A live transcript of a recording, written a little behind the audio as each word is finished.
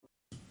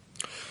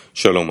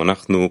שלום,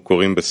 אנחנו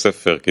קוראים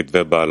בספר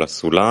כתבי בעל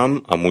הסולם,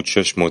 עמוד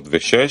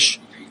 606.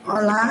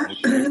 Olá,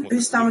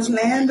 estamos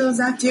lendo os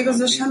artigos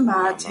do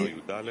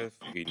Shamati.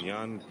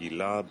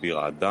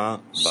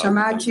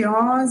 Shamati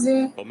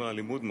 11,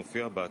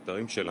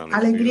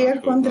 alegria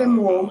com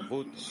tremor.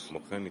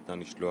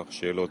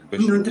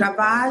 No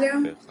trabalho.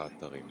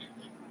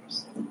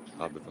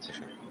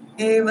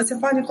 E você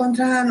pode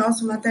encontrar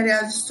nosso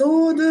material de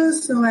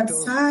estudos no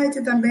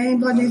website, também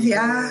pode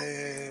enviar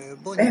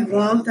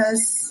perguntas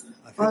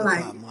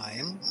online.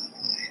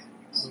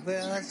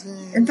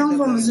 Então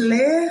vamos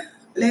ler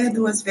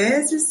 2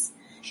 vezes,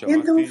 e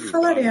então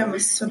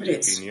falaremos sobre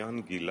isso.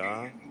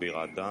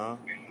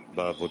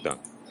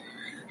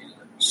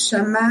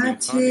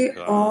 Shamati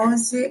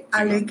 11,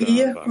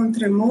 alegria com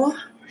tremor.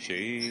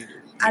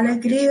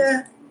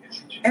 Alegria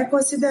é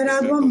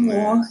considerado o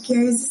amor, que é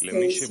a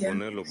existência.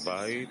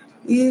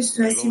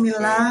 Isso é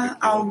similar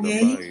a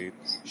alguém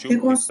que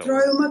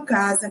constrói uma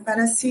casa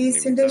para si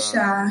sem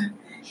deixar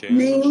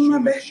nenhuma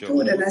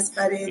abertura nas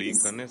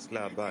paredes.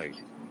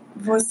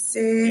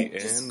 Você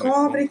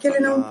descobre que ele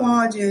não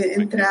pode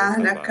entrar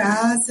na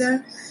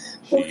casa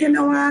porque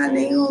não há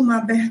nenhuma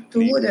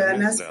abertura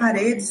nas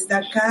paredes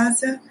da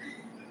casa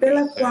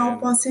pela qual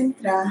possa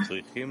entrar.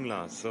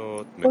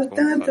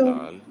 Portanto,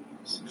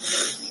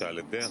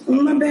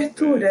 uma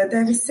abertura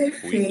deve ser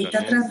feita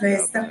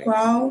através da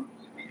qual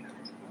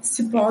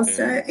se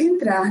possa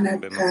entrar na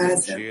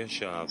casa.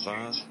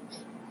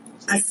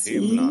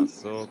 Assim,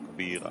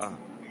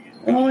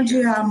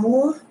 onde há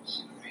amor,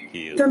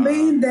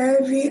 também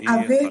deve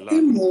haver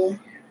temor,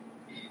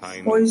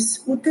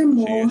 pois o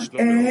temor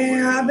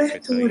é a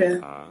abertura,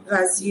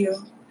 vazio.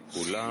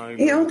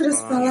 Em outras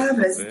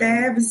palavras,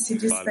 deve-se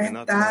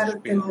despertar o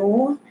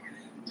temor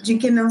de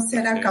que não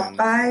será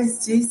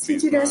capaz de se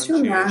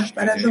direcionar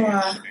para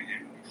doar.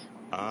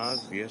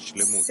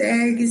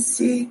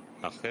 Segue-se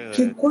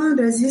que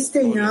quando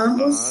existem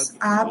ambos,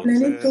 há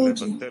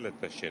plenitude.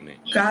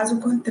 Caso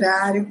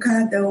contrário,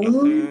 cada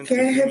um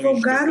quer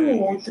revogar o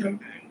outro.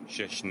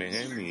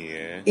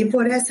 E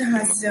por essa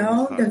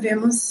razão,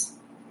 devemos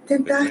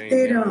tentar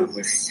ter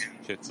ambos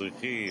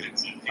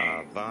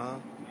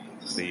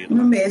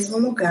no mesmo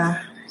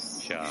lugar.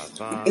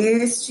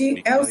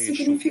 Este é o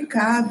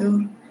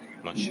significado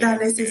da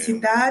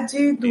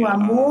necessidade do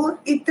amor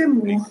e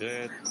temor.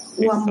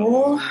 O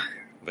amor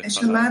é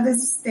chamado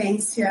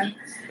existência,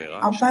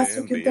 ao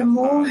passo que o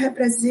temor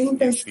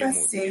representa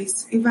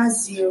escassez e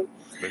vazio.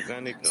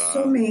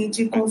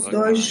 Somente com os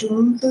dois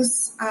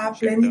juntos há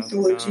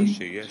plenitude,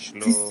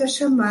 que isso é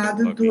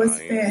chamado 2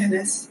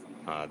 pernas.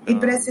 E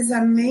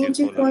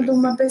precisamente quando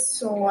uma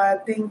pessoa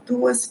tem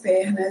 2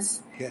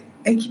 pernas,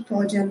 é que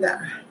pode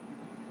andar.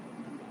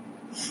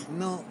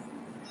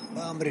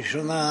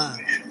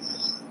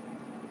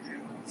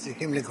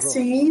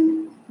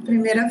 Sim,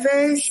 primeira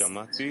vez.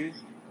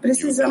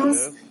 Precisamos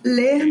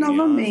ler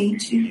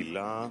novamente.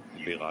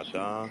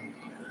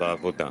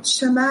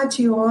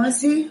 Shamati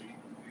 11,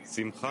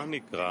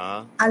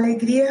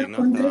 alegria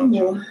com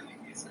tremor.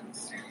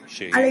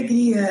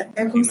 Alegria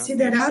é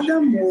considerada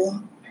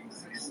amor,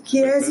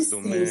 que é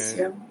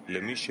existência.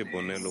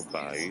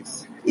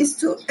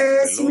 Isto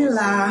é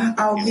similar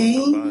a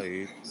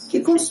alguém que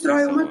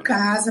constrói uma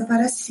casa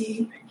para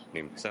si,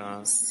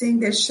 sem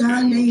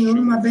deixar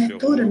nenhuma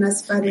abertura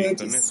nas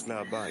paredes.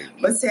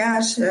 Você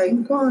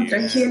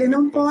encontra que ele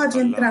não pode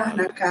entrar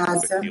na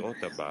casa,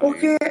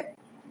 porque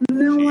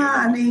não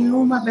há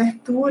nenhuma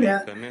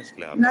abertura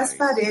nas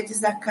paredes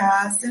da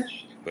casa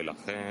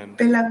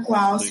pela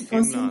qual se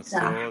possa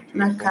entrar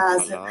na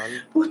casa.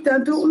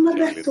 Portanto, uma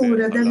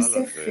abertura deve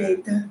ser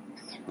feita,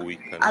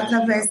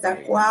 através da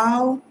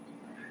qual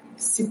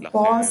se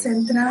possa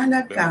entrar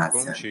na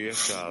casa.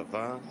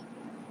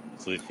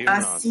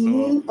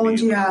 Assim,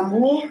 onde há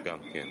amor,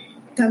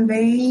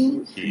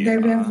 também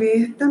deve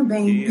haver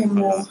também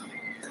temor,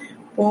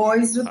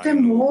 pois o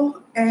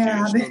temor é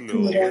a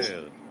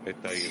abertura.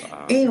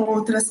 Em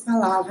outras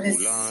palavras,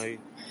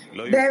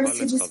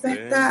 deve-se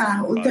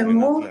despertar o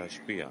temor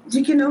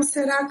de que não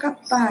será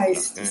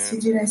capaz de se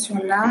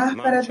direcionar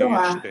para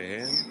doar.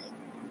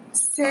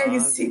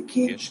 Segue-se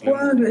que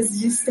quando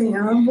existem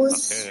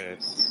ambos,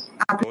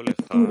 há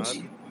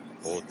plenitude.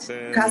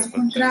 Caso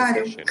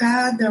contrário,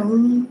 cada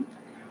um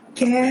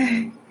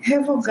quer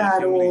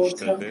revogar o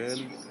outro.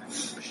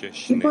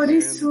 E por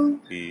isso,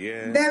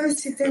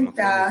 deve-se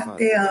tentar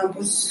ter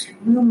ambos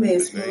no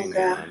mesmo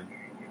lugar.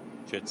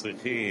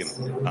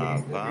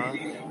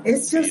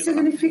 Esse é o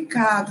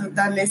significado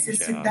da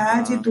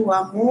necessidade do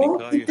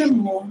amor e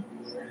temor.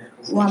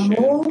 O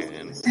amor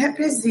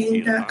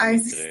representa a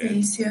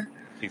existência,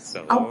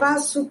 ao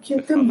passo que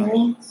o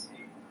temor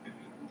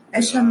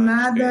é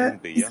chamada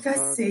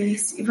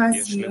escassez e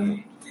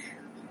vazio.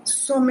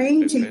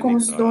 Somente com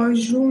os dois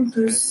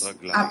juntos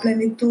há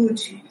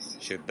plenitude.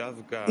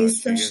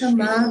 Isso é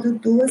chamado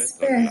 2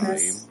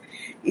 pernas.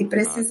 E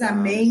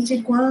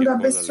precisamente quando a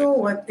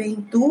pessoa tem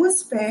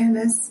 2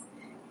 pernas,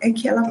 é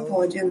que ela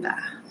pode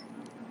andar.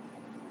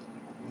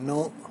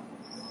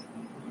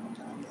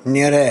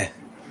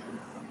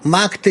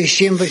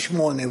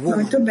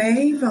 Muito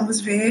bem,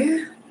 vamos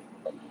ver.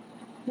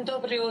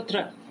 Доброе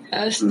утро.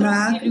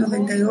 Mark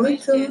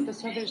 98. Это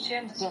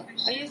совершенство.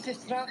 А если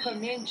страха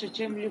меньше,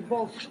 чем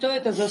любовь, что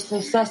это за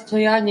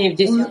состояние в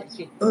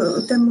десятке?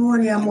 O temor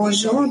e amor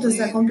juntos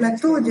é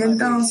completude.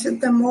 Então, se o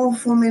temor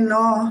for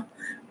menor,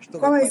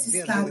 qual é esse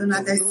estado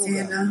na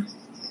decena?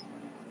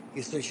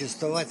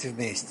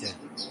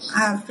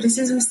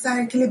 Precisam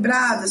estar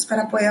equilibrados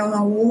para apoiar um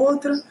ao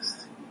outro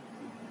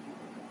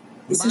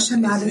e ser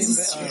chamado a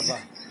existir.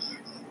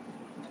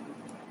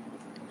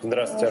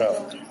 Здравствуйте, Раф.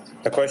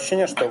 Такое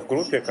ощущение, что в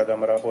группе, когда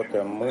мы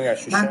работаем, мы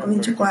ощущаем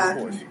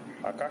любовь.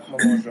 А как мы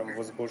можем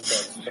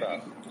возбуждать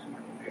страх?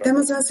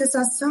 Temos a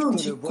sensação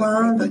de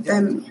quando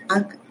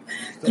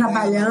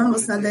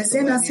trabalhamos na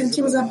decena,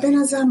 sentimos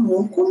apenas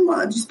amor. Como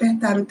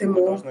despertar o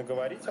temor?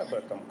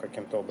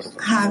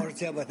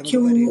 Que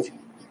o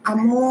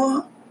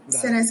amor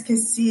será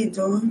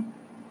esquecido.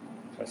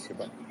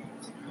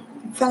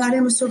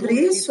 Falaremos sobre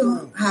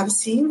isso? Rav,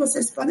 sim,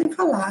 vocês podem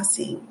falar,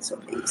 sim,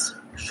 sobre isso.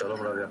 Shalom,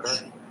 Rav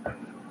Yakar.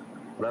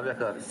 Rav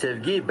Yakar,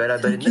 sevgi Aqui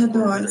beraberinde é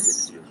konumuna dois.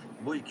 getiriyor.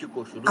 Bu iki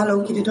koşulu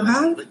Alô, querido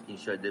Rav.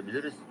 inşa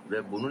edebiliriz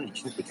ve bunun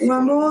için O eksik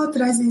amor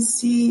traz em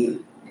si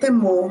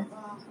temor.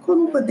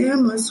 Como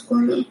podemos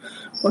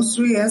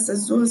construir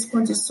essas duas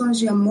condições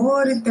de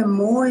amor e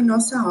temor em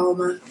nossa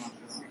alma?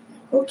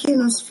 O que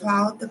nos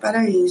falta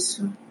para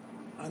isso?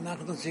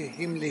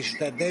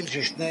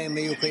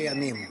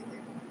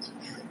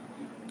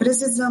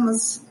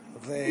 Precisamos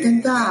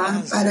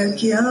tentar para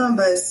que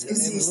ambas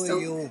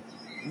existam.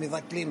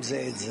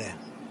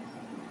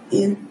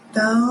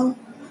 Então,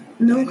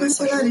 não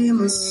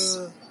cancelaremos.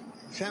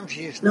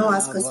 Não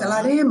as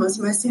cancelaremos,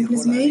 mas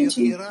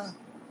simplesmente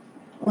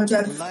onde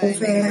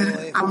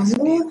houver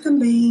amor,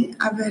 também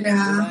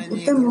haverá o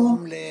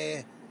temor.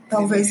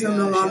 Talvez eu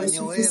não ame o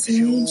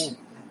suficiente,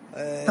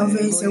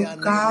 talvez eu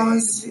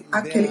cause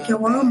aquele que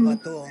eu amo,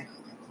 que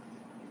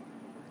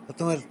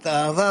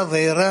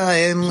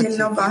ele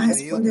não vai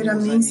responder a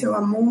mim seu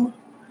amor.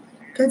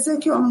 Quer dizer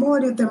que o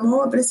amor e o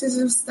temor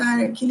precisam estar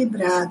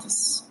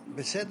equilibrados.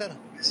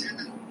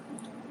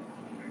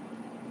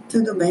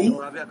 Tudo bem?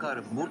 Rav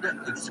Yakar, burada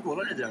eksik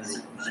olan nedir? Yani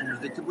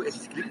içimizdeki bu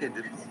eksiklik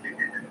nedir?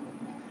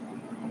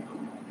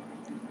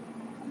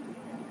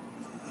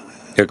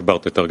 אגבר,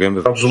 תתרגם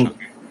בבקשה.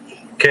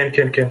 כן.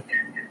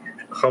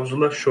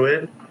 חבזולה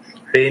שואל,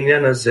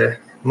 בעניין הזה,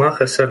 מה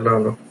חסר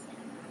לנו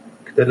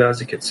כדי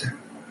להזיק את זה?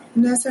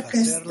 Nessa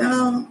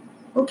questão,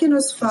 o que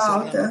nos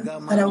falta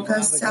para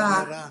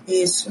alcançar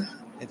isso?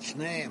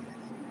 Porque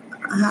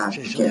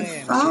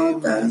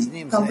falta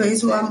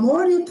talvez o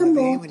amor e o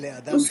temor,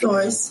 os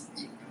dois.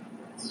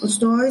 Os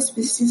dois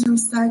precisam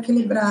estar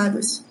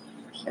equilibrados.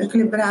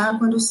 Equilibrar,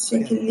 quando se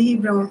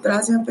equilibram,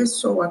 trazem a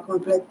pessoa à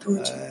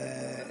completude.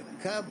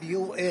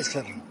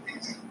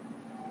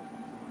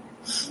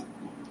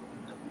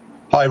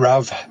 Hi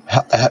Rav,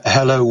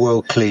 hello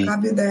World Kli.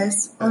 Cabo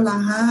 10. Olá,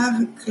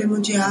 Rav, Kli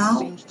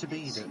Mundial.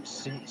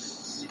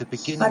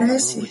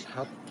 Parece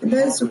que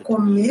desde o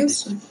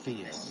começo,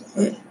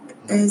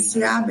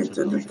 esse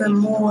hábito do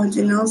temor,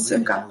 de não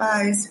ser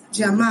capaz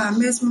de amar,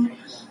 mesmo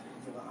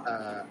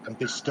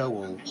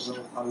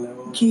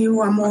que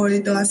o amor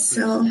e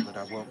doação,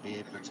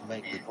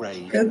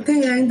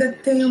 eu ainda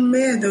tenho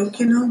medo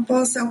que não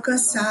possa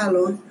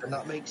alcançá-lo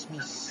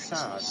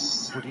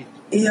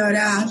e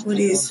orar por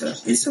isso.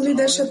 Isso me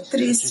deixa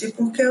triste,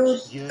 porque eu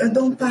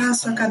dou um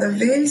passo a cada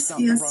vez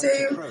e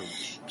anseio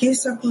que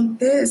isso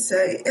aconteça.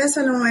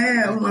 Essa não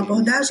é uma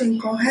abordagem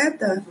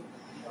correta?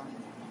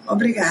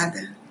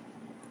 Obrigada.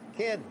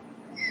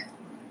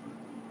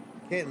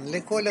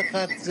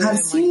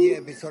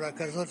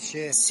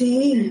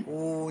 Sim,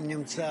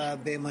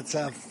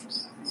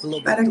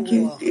 para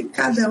que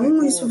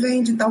cada isso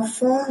vem de tal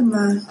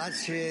forma,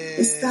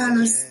 está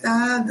no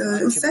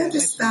certo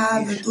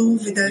estado,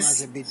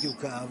 dúvidas,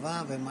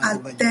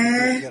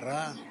 até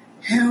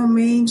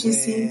realmente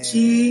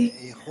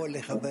sentir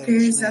o que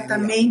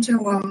exatamente é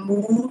o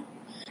amor,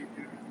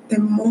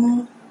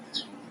 temor,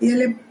 e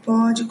ele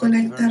pode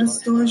conectar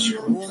os dois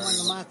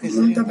juntos.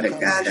 Muito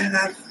obrigada,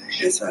 Rafa,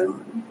 pessoal.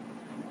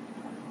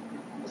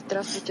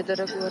 Здравствуйте,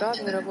 дорогой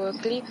Рав, мировой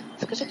Кли.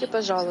 Скажите,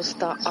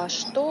 пожалуйста, а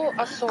что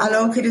особенно?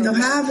 Alô, querido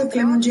Rav,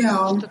 Kli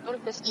Mundial. Что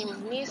только с ним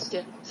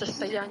вместе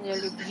состояние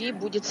любви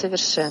будет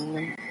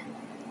совершенным?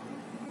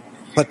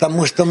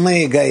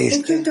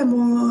 Porque o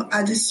temor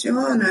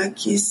adiciona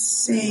que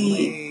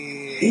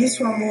sem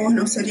isso o amor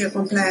não seria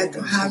completo,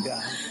 Rav.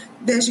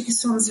 Desde que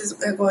somos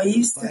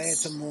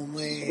egoístas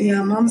e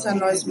amamos a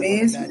nós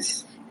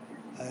mesmos,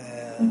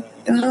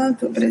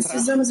 portanto,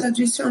 precisamos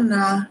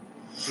adicionar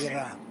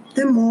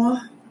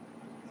temor,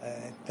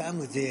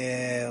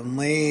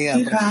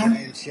 Ira,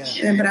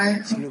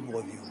 hebraico,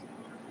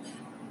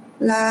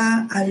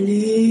 lá,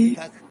 ali,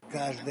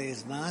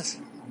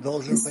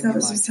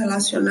 estamos nos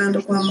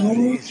relacionando com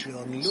amor,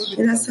 e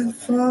dessa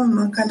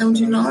forma, cada um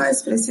de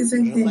nós precisa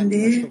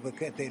entender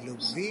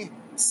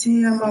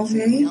se ama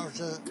alguém,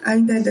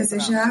 ainda é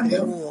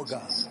desejável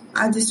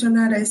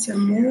adicionar a esse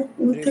amor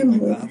o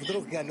temor,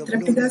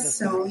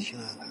 trepidação.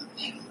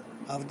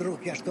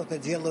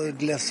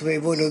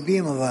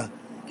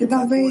 Que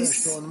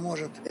talvez,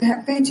 de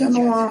repente, eu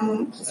não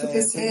amo o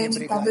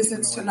suficiente, talvez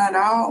adicionar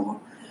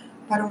algo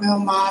para o meu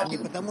amado,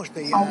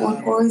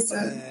 alguma coisa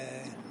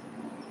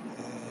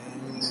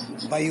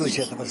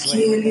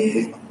que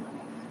ele,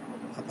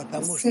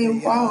 sem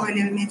o qual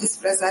ele me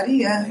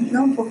desprezaria,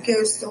 não porque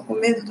eu estou com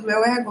medo do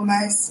meu ego,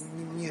 mas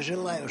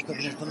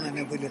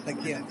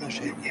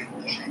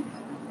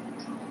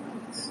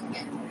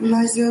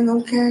eu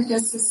não quero que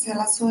essas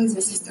relações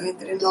existam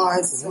entre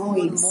nós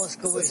ruins,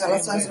 essas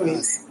relações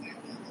ruins.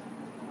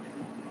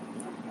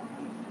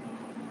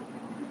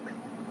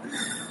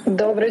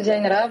 Добрый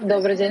день, Рав.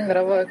 Добрый день,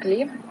 мировой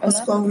Кли.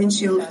 Moscou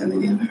 21,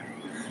 feminino.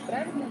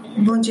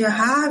 Bom dia,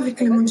 Rav,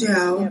 Cli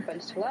Mundial.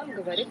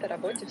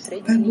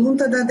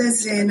 Pergunta da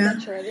dezena.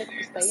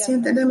 Se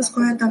entendemos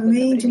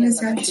corretamente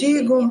nesse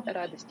artigo,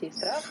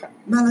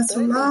 Baal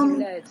HaSulam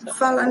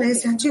fala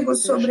nesse artigo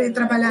sobre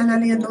trabalhar na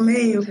linha do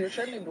meio,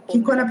 que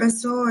quando a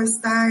pessoa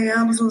está em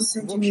ambos os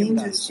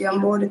sentimentos de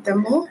amor e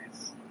temor,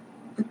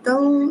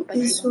 então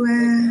isso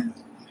é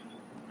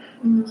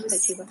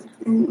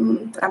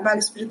um trabalho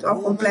espiritual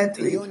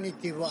completo.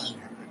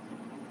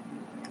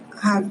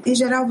 Em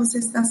geral, você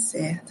está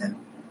certa.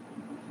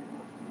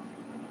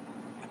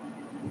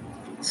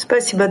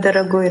 Спасибо,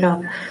 дорогой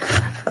Рав.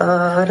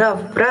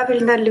 Рав,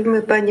 правильно ли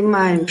мы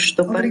понимаем,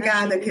 что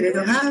Obrigada,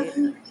 querido Rav.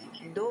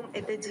 дом —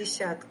 это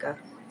десятка?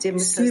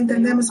 Se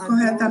entendemos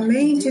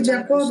corretamente, de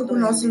acordo com o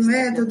nosso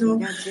método,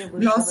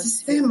 nosso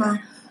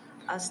sistema,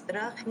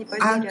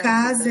 a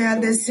casa é a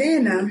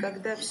dezena.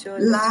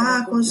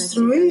 Lá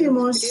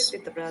construímos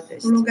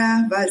um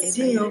lugar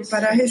vazio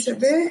para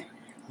receber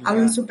a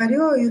luz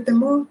superior, e o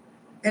temor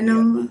é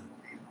não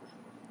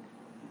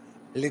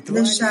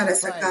deixar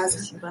essa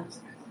casa.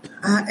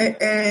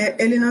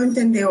 Ele não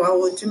entendeu a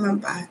última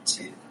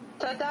parte.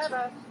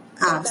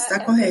 Está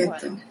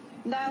correto.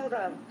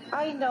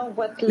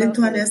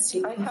 Lituânia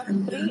 5.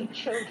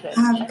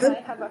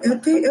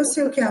 Eu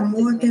sei o que é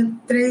amor. Tenho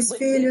 3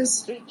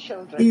 filhos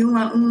e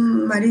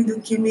um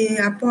marido que me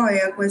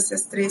apoia com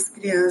essas 3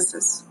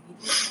 crianças.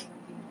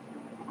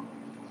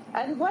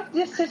 And what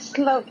is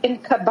love in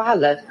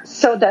Kabbalah,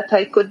 so that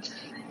I could?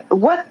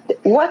 What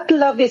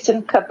love is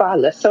in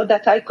Kabbalah, so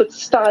that I could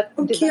start?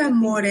 O que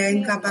amor é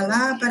em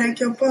Kabbalah para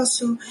que eu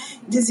possa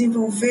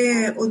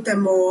desenvolver o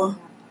temor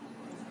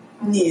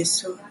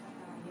nisso?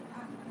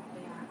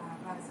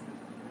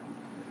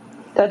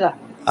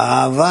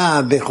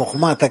 אהבה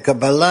בחוכמת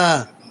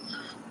הקבלה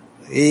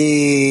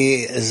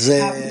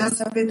Na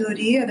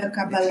sabedoria da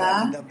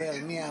Kabbalah, מדבר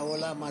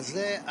מהעולם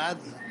הזה עד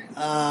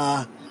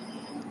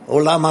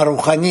העולם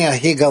הרוחני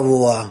הכי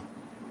גבוה.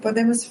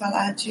 Podemos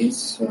falar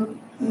disso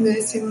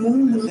nesse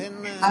mundo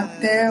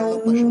até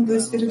o mundo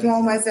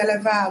espiritual mais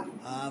elevado.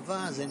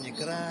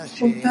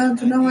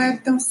 Portanto, não é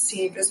tão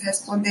simples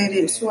responder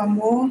isso. O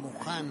amor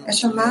é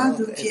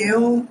chamado que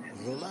eu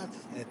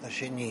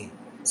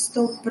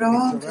estou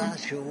pronto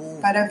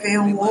para ver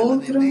o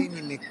outro de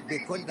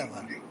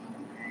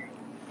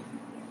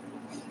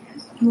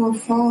uma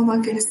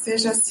forma que ele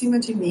esteja acima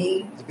de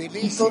mim,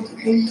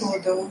 em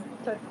tudo.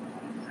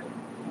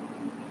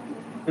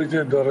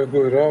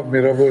 Дорогой Рав,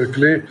 мировой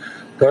Кли.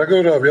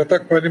 Дорогой Рав, я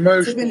так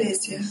понимаю, что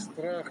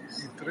страх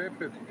и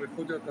трепет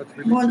приходят от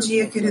величия. Bom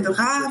dia, querido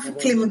Rav,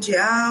 Cli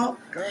Mundial.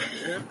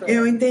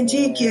 Eu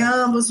entendi que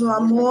ambos, o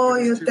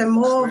amor e o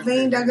temor,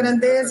 vêm da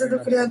grandeza do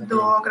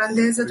Criador, a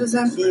grandeza dos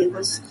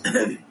amigos.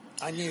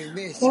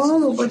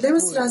 Como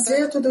podemos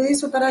trazer tudo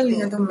isso para a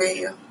linha do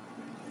meio?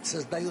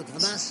 Создают в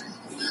нас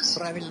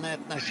правильное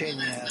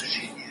отношение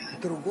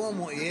к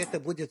другому, и это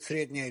будет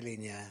средняя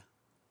линия.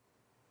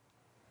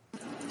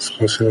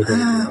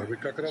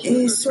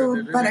 Isso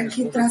para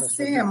que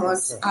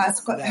tracemos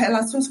as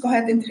relações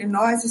corretas entre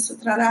nós, isso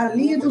trará a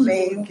linha do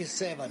meio.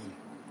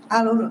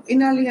 E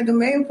na linha do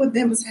meio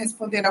podemos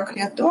responder ao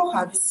Criador,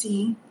 Rav?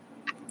 Sim.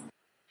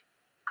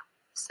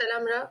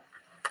 Selam Rav.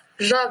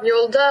 Rav,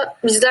 yolda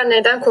bizler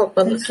neden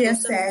korkmalıyız?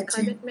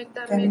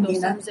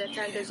 Feminina.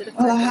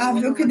 Olá,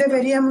 Rav, o que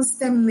deveríamos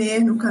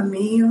temer no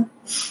caminho?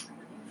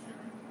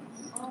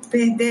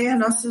 Perder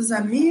nossos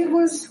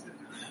amigos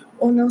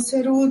ou não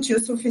ser útil o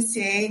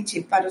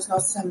suficiente para os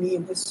nossos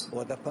amigos?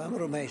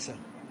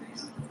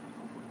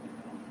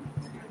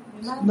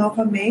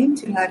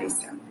 Novamente,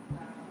 Larissa.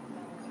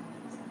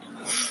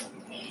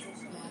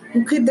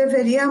 O que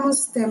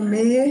deveríamos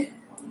temer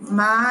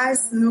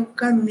mais no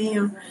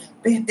caminho?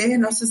 Perder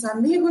nossos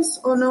amigos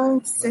ou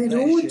não ser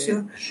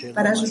útil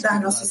para ajudar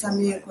nossos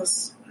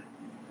amigos?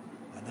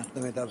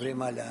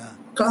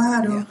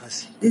 Claro,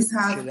 diz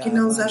Rav, que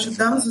não os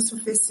ajudamos o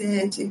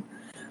suficiente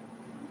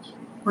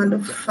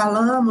quando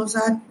falamos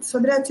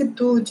sobre a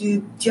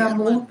atitude de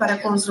amor para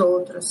com os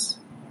outros.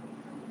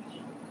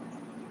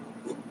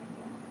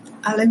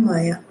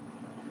 Alemanha.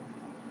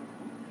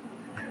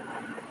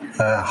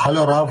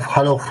 Hallo Rav,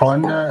 hallo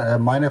Freunde.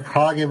 Meine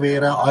Frage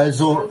wäre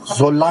also,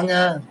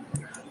 solange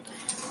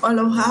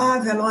Alô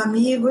Rav, alô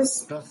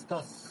amigos.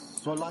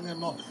 Solange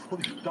noch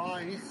Furcht da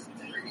ist,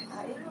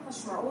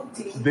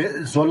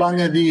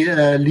 Solange die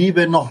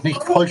Liebe noch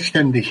nicht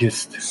vollständig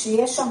ist.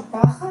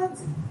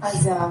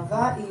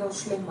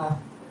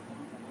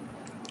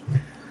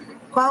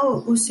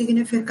 Qual o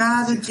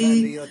significado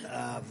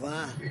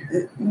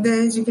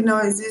desde que não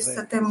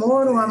exista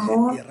temor, o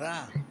amor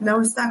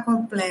não está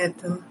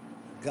completo?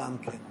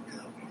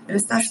 Ele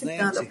está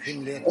citando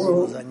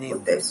o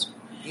texto.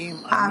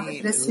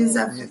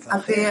 Precisa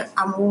haver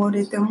amor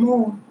e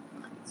temor,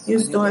 e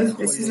os dois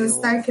precisam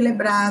estar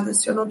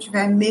equilibrados. Se eu não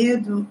tiver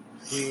medo,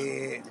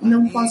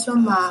 não posso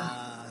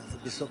amar.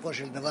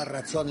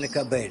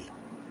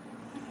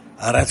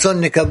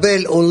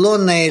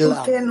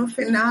 Porque no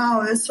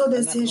final eu só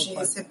desejo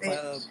receber.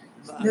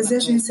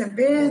 Desejo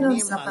receber não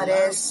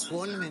desaparece.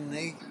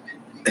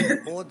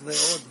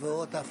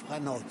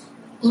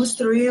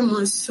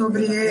 Construímos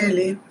sobre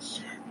ele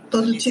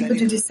todo tipo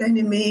de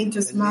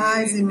discernimentos,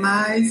 mais e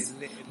mais,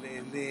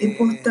 e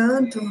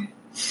portanto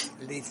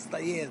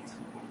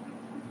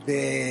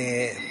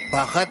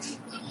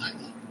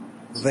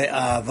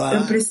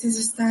eu preciso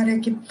estar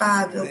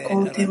equipado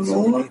com o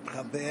temor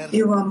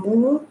e o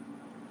amor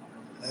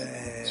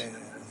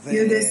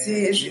e o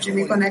desejo de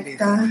me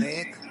conectar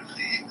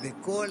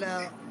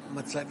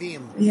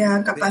e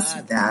a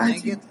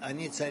capacidade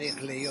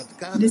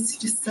de se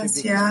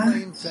distanciar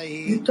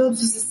de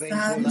todos os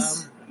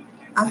estados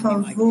a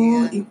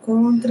favor e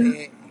contra.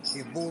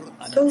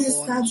 Todos os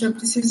estados eu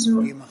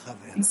preciso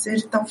ser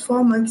de tal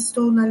forma que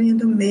estou na linha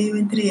do meio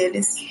entre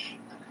eles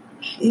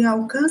e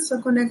alcanço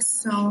a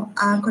conexão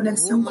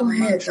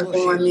correta com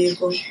o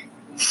amigo.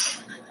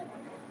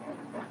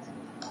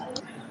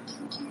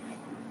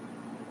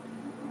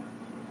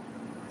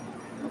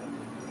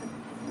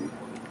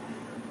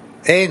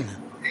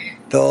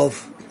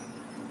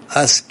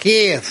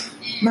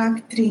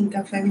 Mark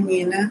 30,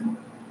 feminina.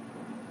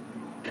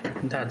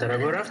 Да,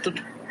 дорогой Раф,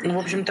 тут, в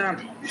общем-то,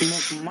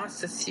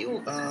 масса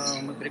сил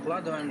мы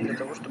прикладываем для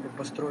того, чтобы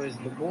построить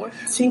любовь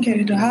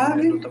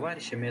между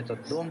товарищами.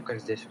 Этот дом, как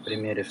здесь в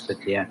примере в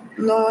статье.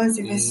 Nós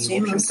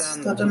investimos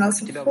toda a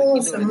nossa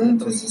força,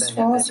 muitos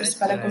esforços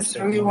para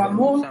construir o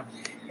amor,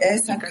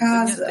 essa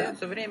casa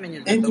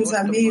entre os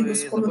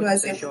amigos, como no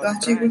exemplo do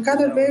artigo, e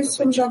cada vez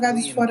somos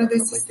jogados fora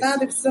desse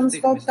estado e precisamos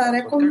voltar.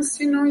 É como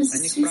se não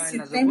existisse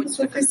tempo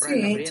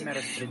suficiente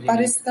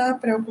para estar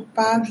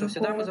preocupado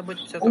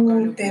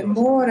com o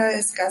temor, a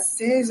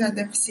escassez, a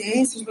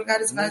deficiência, os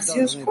lugares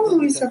vazios.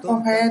 Como isso é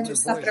correto,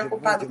 estar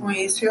preocupado com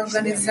isso e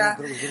organizar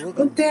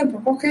o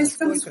tempo? Porque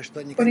estamos,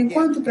 por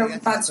enquanto,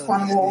 preocupados com o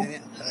amor.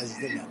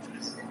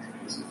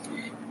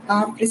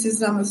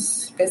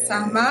 Precisamos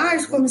pensar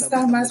mais como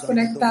estar mais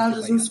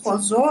conectados uns com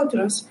os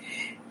outros,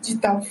 de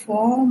tal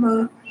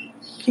forma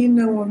que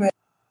não houver.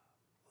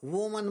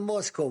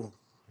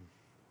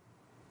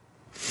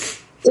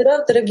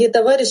 Раф, дорогие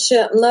товарищи,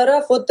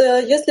 Раф, вот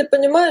если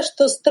понимаешь,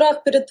 что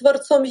страх перед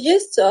Творцом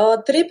есть, а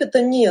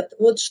трепета нет,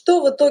 вот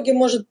что в итоге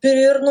может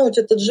перевернуть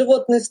этот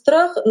животный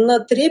страх на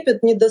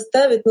трепет, не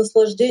доставить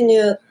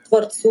наслаждения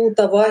Творцу,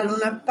 товарищу?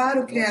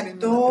 Para o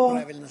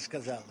Criador,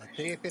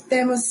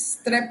 temos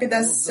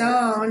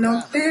trepidação,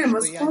 não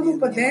temos. Como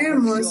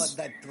podemos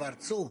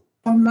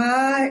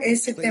formar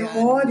esse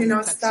temor de não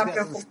estar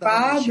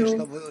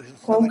preocupado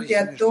com o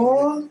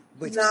Criador,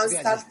 não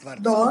estar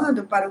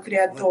doando para o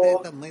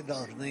Criador?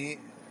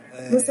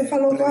 Você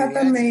falou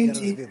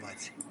corretamente.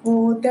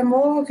 O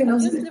temor que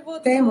nós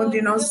temos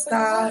de não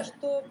estar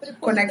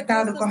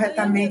conectado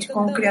corretamente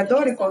com o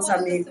Criador e com os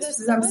amigos.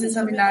 Precisamos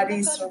examinar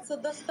isso.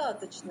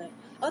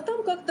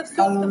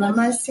 Aluna,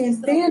 mas se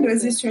entendo,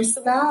 existe um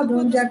estado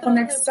onde a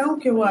conexão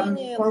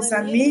com os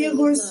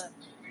amigos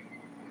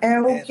é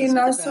o que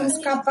nós somos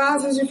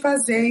capazes de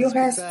fazer e o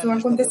resto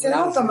acontecerá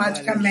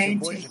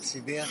automaticamente.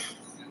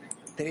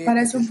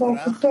 Parece um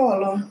pouco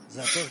tolo.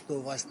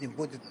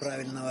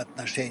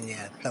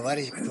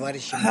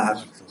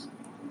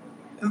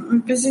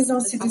 Precisam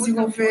se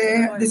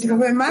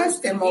desenvolver mais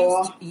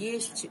temor.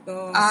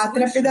 A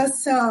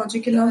trepidação de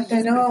que não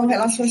terão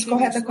relações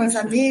corretas com as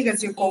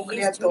amigas e com o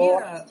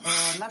Criador.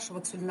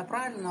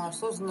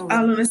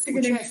 Aluna,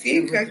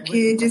 significa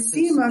que de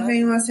cima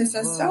vem uma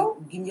sensação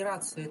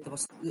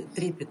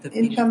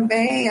e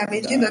também a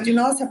medida de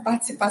nossa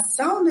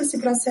participação nesse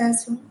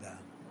processo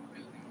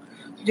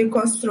de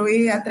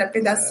construir a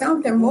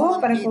trepidação,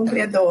 temor para com o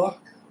Criador.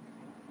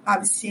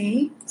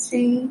 Sim,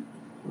 sim.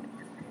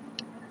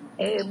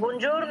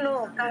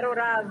 Buongiorno caro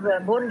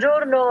Rav,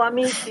 buongiorno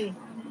amici.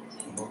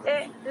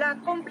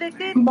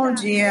 Bom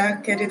dia,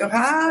 querido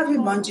Rav,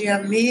 bom dia,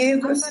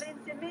 amigos.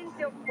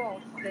 Apparentemente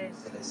opposte.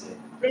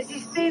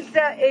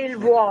 L'esistenza e il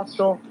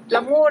vuoto.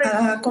 L'amore.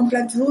 A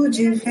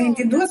completude vem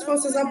de duas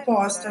forças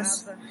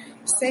opostas.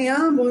 Sem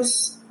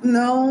ambos,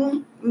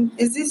 não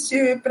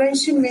existe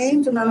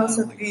preenchimento na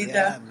nossa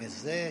vida.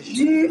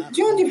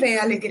 De onde vem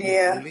a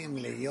alegria?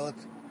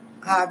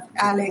 A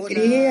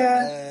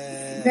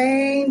alegria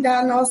vem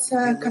da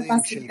nossa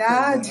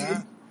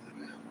capacidade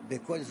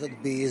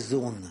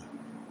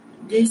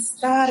de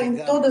estar em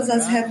todas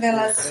as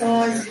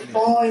revelações de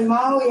bom e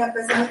mal e,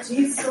 apesar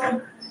disso,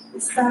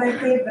 estar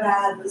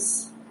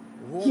equilibrados.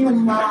 que o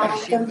mal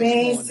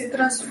também se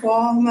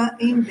transforma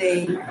em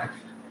bem.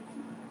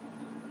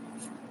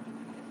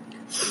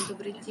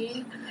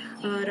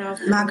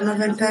 Mag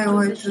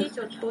 98.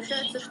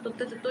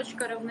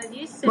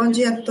 Bom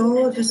dia a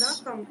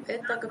todos.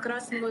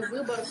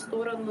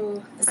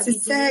 Se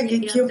segue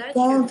que o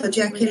ponto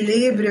de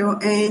equilíbrio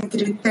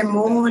entre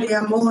temor e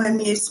amor é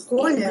minha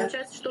escolha?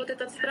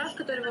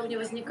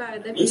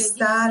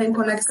 Estar em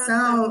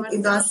conexão e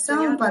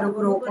doação para o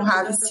grupo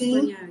Rav,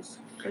 sim.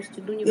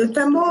 E o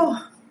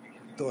temor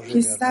que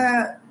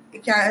está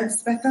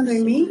despertando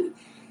em mim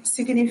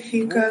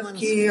significa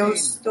que eu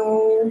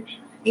estou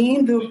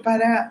indo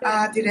para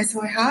a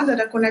direção errada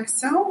da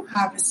conexão?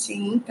 Rav,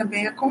 sim,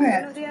 também é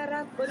correto.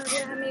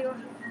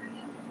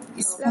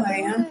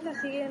 Espanha.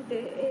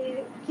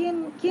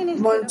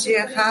 Bom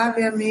dia,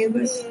 Rav,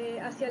 amigos.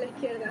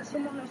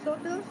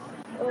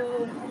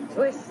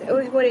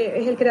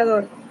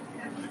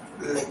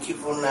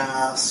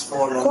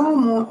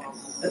 Como?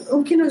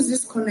 O que nos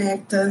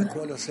desconecta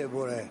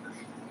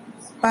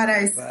para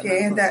a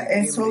esquerda?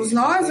 Somos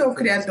nós ou o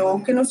Criador?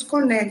 O que nos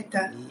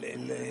conecta?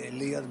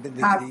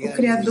 O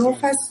Criador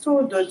faz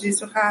tudo,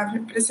 diz o Rav.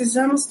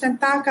 Precisamos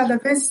tentar cada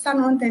vez estar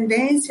numa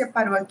tendência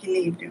para o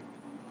equilíbrio.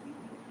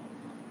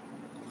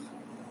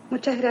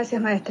 Muchas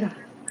gracias, maestra.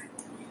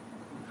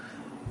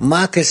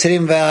 Мак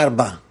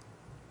 24.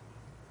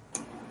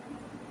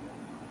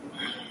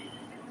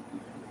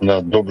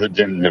 Да, добрый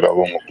день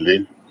мировому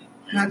клей.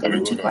 Mag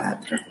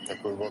 24.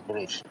 Такой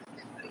вопрос.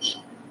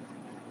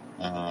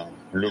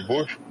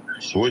 Любовь –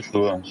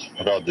 свойство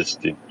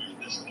радости.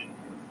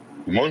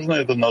 Можно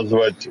это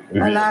назвать?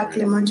 Olá,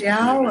 Clima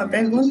Mundial. A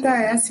pergunta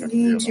é a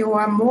seguinte: o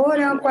amor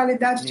é uma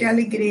qualidade de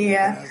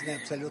alegria.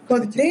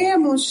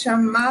 Podemos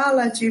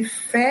chamá-la de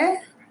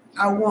fé?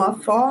 Alguma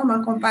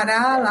forma,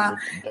 compará-la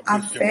à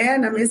fé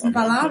na mesma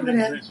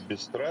palavra?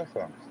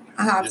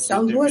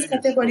 São duas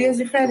categorias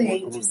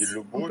diferentes,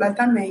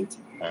 completamente.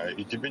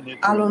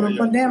 Aluno,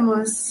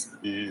 podemos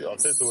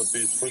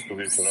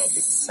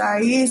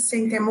sair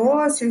sem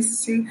temor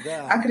se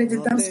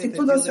acreditamos que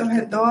tudo ao seu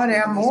redor é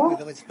amor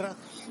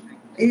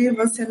e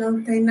você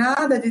não tem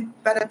nada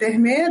para ter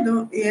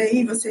medo e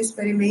aí você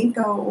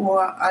experimenta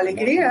a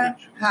alegria?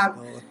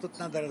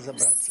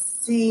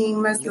 Sim,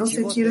 mas não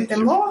sentir o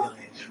temor?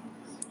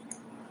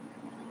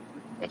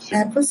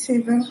 É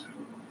possível.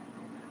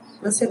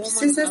 Você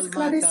precisa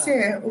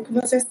esclarecer o que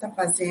você está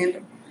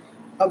fazendo.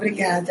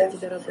 Obrigada.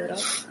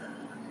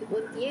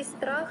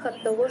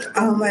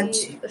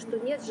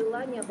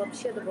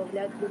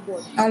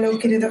 Alô,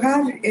 querido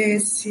Rav,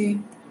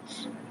 esse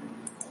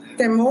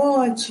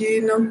temor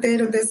de não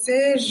ter o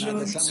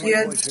desejo de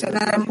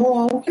adicionar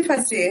amor, o que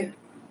fazer?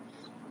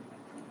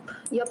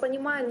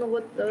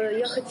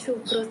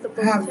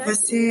 Rav,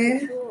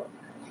 você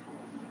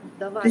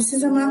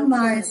precisa amar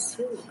mais.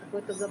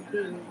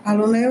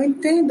 Aluno, eu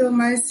entendo,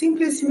 mas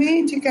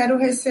simplesmente quero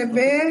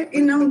receber e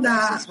não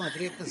dar.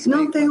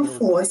 Não tenho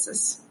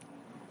forças.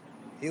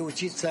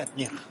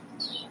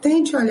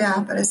 Tente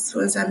olhar para as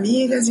suas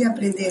amigas e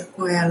aprender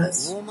com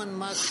elas.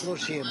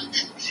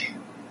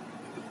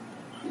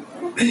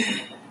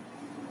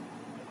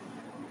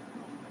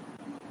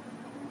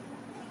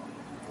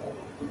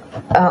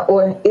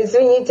 Ой,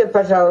 извините,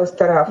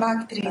 пожалуйста, Раф.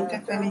 Mag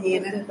 30,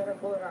 feminina.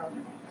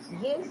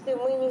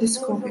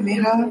 Desculpe-me,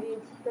 Rav.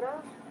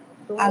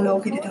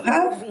 Alô, querido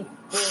Rav?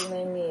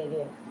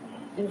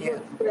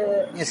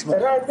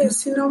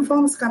 Se não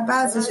formos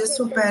capazes de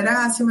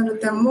superar acima do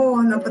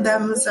temor, não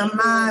podemos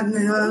amar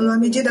na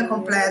medida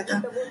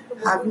completa.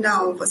 Rav,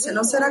 não, você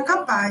não será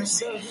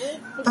capaz.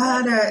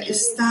 Para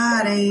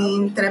estar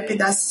em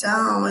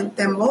trepidação, em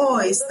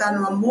temor, estar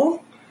no amor,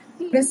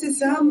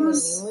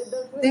 precisamos,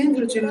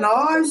 dentro de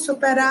nós,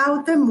 superar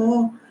o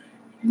temor.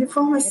 De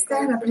forma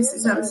externa,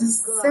 precisamos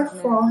ser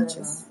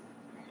fortes.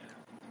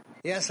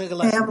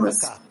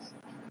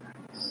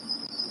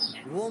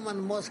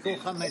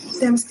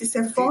 Temos que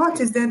ser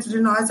fortes dentro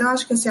de nós. Eu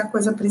acho que essa é a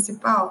coisa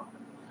principal.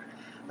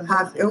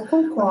 Eu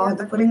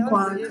concordo, por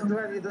enquanto.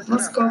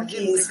 Moscou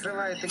 15.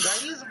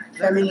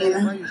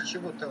 Feminina.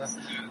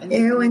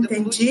 Eu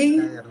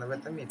entendi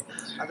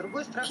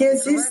que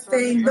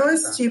existem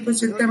dois tipos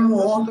de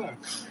temor.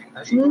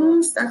 Um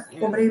está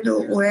cobrindo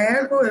o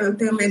ego, eu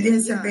tenho medo de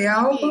receber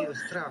algo,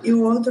 e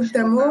o outro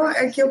temor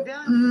é que eu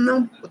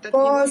não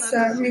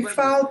possa, me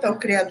falta o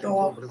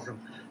Criador.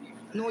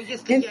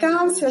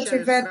 Então, se eu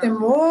tiver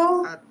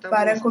temor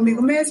para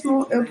comigo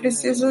mesmo, eu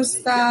preciso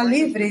estar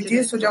livre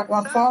disso de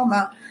alguma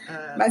forma,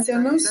 mas eu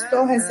não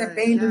estou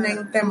recebendo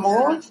nenhum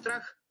temor.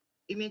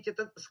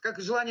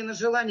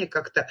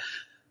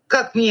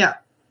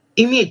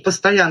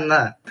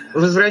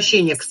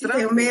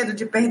 Tenho medo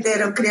de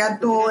perder o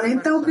Criador,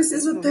 então eu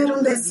preciso ter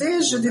um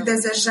desejo de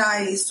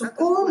desejar isso.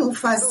 Como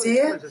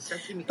fazer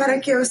para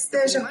que eu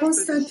esteja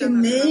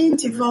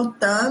constantemente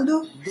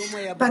voltando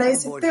para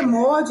esse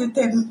temor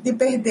de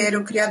perder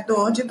o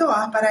Criador, de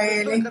doar para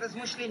Ele?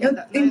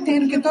 Eu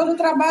entendo que todo o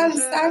trabalho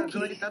está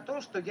aqui.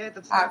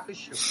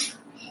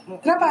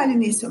 Trabalhe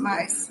nisso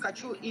mais.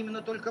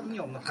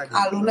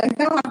 Aluna,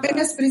 então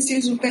apenas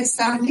preciso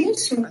pensar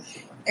nisso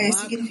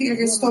Significa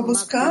que estou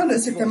buscando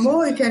esse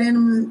temor e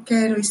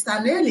quero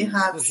estar nele,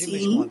 Rav?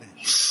 Sim.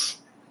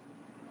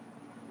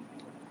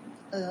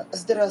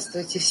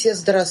 Здравствуйте, все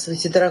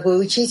здравствуйте,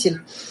 дорогой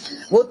учитель.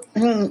 Вот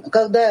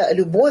когда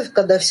любовь,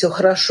 когда все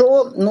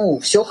хорошо,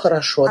 все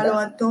хорошо. Alô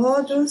a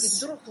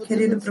todos,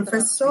 querido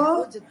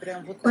professor.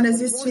 Quando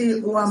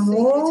existe o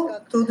amor,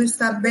 tudo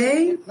está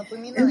bem,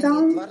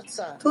 então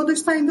tudo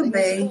está indo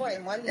bem.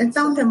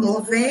 Então o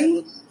temor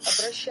vem.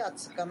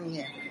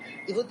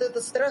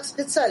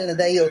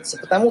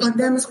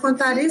 Podemos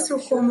contar isso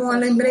como um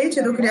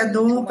lembrete do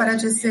Criador para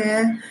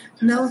dizer: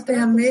 não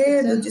tenha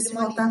medo de se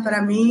voltar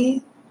para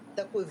mim.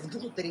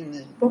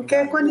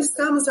 Porque quando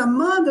estamos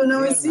amando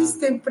não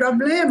existem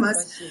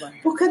problemas.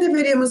 Por que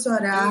deveríamos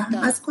orar?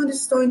 Mas quando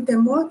estou em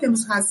temor,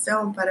 temos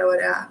razão para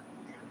orar.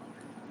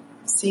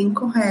 Sim,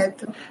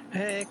 correto.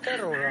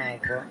 Caro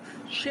Rav,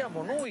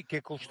 siamo noi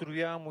che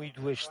costruiamo i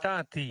due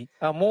stati,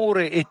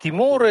 amore e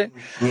timore,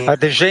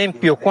 ad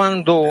esempio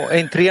quando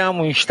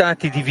entriamo in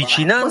stati di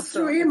vicinanza.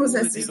 Construímos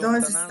esses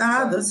dois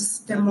estados,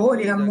 temor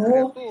e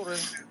amor.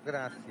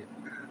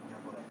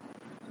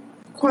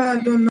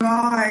 Quando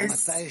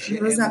nós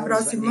nos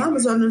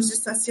aproximamos ou nos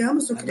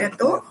distanciamos do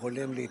Criador, quando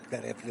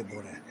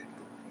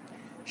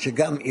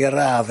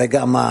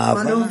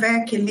houver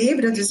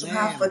equilíbrio, diz o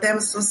Rav,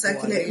 podemos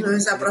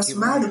nos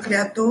aproximar do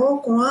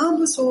Criador com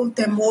ambos o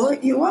temor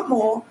e o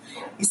amor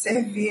e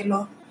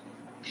servi-lo,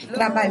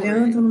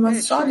 trabalhando numa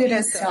só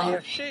direção.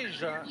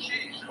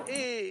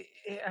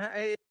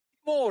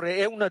 Amore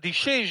è una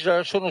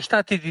discesa, sono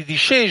stati di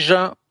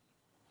discesa.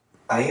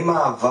 האם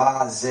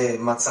האהבה זה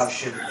מצב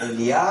של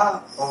עלייה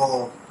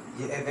או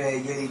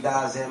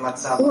ירידה זה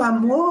מצב... O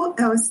amor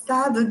é um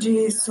estado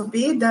de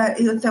subida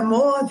e o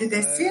temor de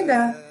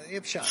descida?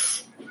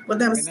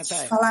 Podemos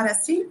falar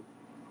assim?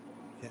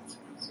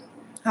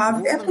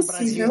 Rav, é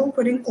possível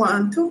por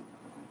enquanto.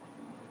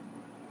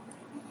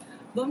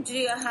 Bom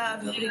dia,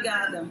 Rav,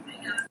 obrigada.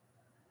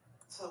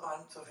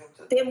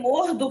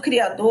 Temor do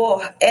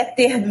Criador é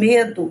ter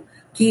medo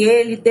que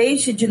ele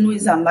deixe de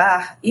nos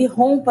amar e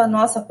rompa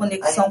nossa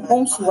conexão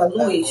com sua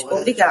luz.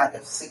 Obrigada.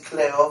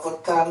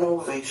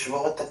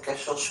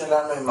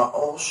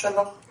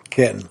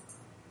 כן.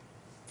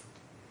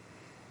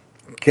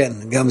 כן,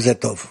 גם זה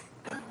טוב.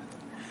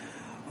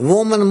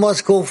 Woman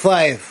Moscow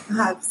 5.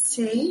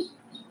 Sim,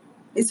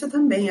 isso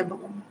também é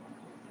bom.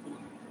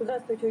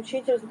 Здравствуйте,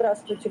 учитель,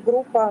 здравствуйте,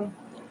 группа.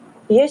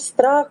 Есть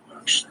страх,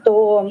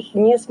 что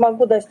не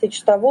смогу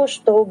достичь того,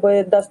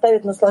 чтобы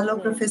доставить наслаждение.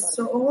 Alô,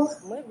 professor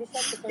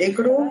e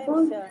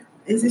grupo.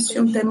 Existe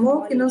um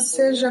temor que não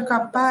seja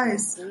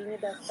capaz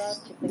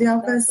de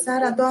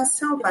alcançar a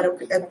doação para o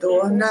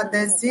Criador. Na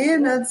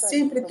dezena,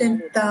 sempre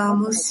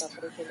tentamos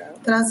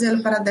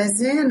trazê-lo para a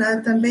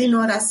dezena, também na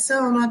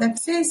oração, na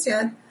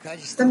deficiência,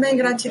 também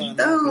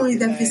gratidão e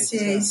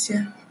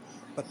deficiência.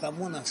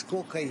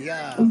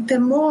 O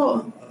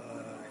temor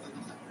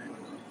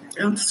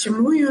é um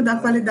testemunho da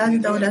qualidade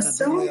da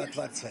oração.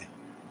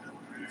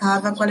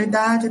 A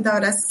qualidade da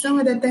oração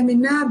é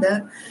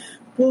determinada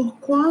por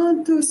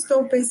quanto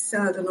estou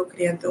pensando no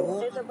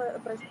Criador.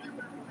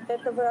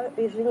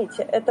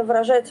 Извините, это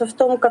выражается в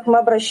том, как мы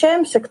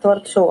обращаемся к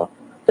Творцу,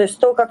 то есть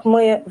то, как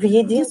мы в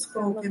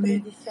единстве в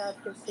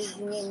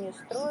соединении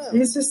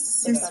строим. Isso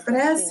se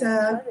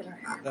expressa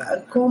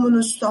como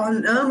nos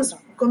tornamos,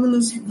 como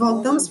nos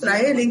voltamos para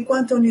Ele,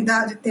 enquanto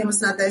unidade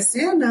temos na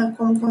dezena,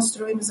 como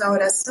construímos a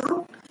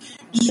oração.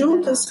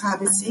 Juntos,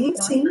 Rabi, sim,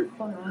 sim.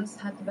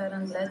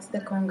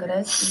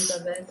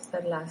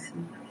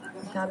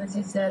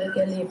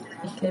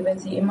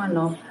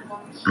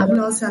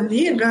 Nossa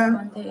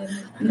amiga,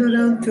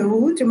 durante o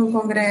último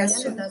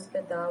congresso,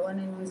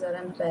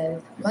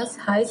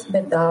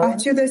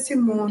 partiu desse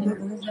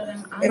mundo.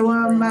 Eu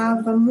a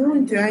amava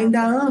muito, eu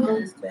ainda amo,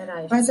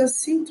 mas eu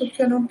sinto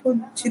que eu não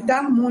pude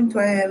dar muito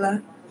a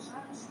ela.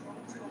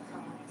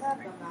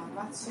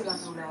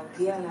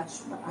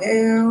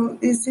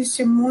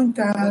 Existe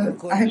muito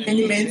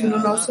arrependimento no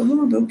nosso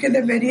mundo. O que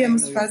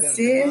deveríamos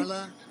fazer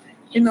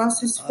e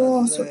nosso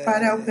esforço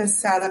para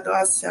alcançar a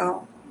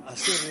doação?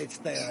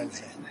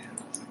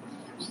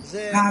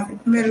 Em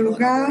primeiro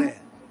lugar,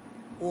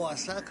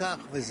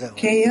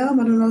 quem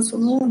ama no nosso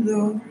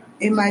mundo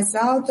em mais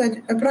alto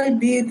é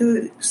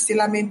proibido se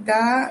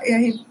lamentar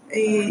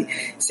e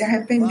se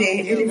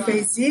arrepender. Ele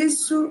fez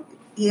isso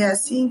e é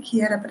assim que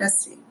era para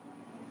ser.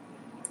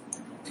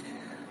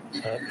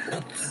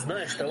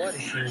 Знаешь,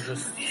 товарищи уже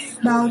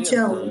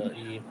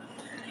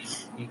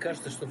и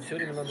кажется, что все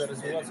время надо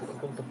развиваться в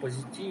каком-то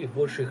позитиве,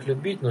 больше их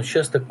любить, но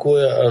сейчас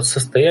такое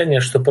состояние,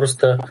 что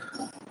просто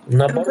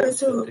Eu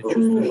conheço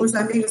os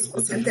amigos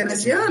por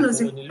centenas de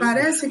anos e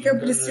parece que eu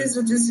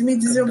preciso me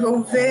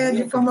desenvolver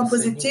de forma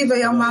positiva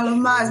e amá-lo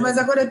mais, mas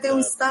agora eu tenho um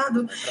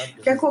estado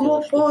que é como o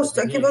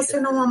oposto, é que você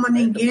não ama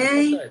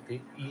ninguém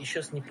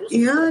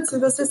e antes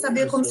você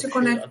sabia como se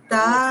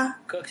conectar,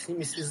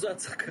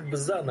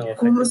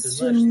 como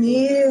se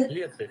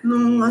unir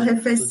numa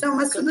refeição,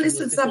 mas tudo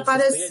isso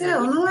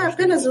desapareceu. Não é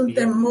apenas um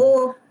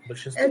temor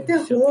É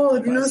terror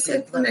de não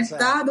ser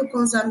conectado com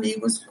os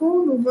amigos.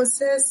 Como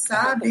você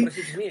sabe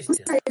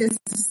sair desses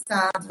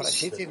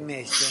estados?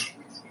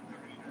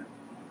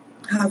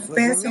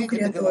 Peça ao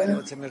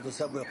Criador.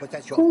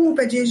 Como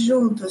pedir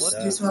juntos,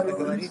 diz o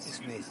aluno.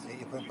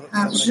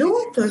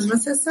 Juntos?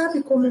 Você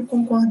sabe como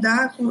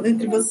concordar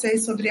entre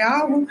vocês sobre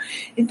algo?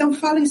 Então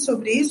falem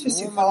sobre isso e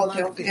se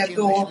voltem ao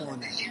Criador.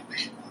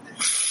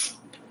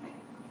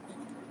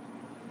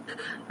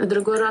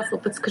 Дорогой Рафа,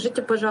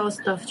 подскажите,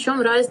 пожалуйста, в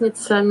чем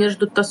разница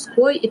между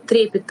тоской и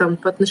трепетом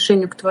по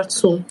отношению к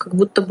Творцу? Как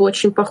будто бы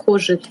очень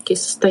похожие такие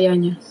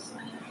состояния.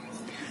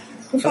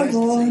 Por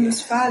favor,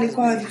 nos fale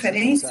qual a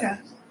diferença.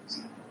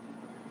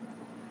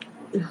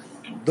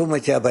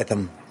 Думайте об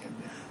этом.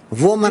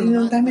 Ele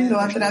não terminou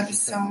a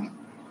tradução.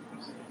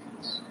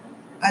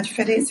 A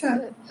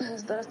diferença?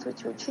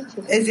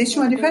 Existe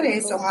uma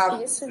diferença, Rafa.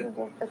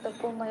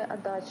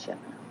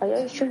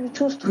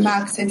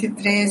 Marcos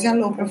 113,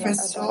 alô,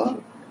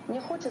 professor.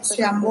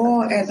 Se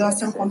amor é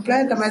doação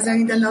completa, mas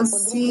ainda não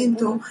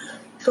sinto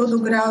todo o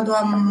grau do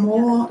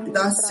amor,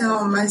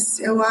 doação, mas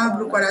eu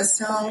abro o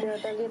coração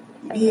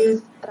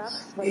e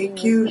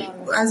que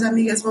as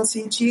amigas vão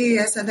sentir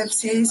essa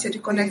deficiência de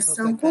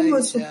conexão. Como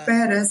eu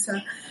supero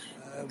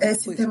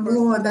esse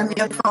temor da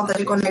minha falta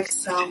de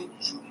conexão?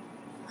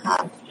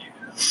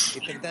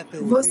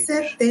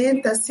 Você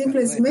tenta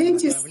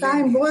simplesmente estar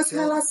em boas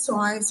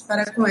relações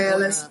para com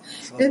elas.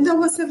 Então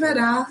você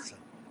verá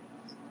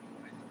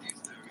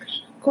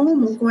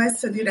como com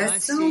essa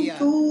direção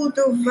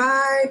tudo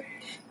vai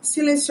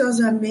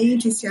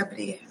silenciosamente se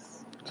abrir.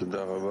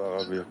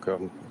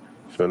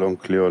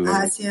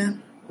 Ásia.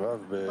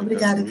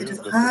 Obrigada,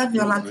 querido Rav.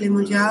 Olá, Clima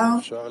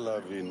Mundial.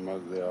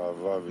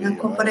 Na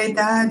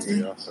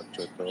corporeidade,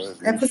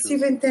 é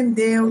possível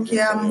entender o que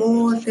é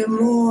amor,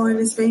 temor,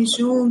 eles vêm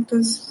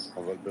juntos.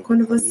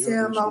 Quando você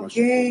ama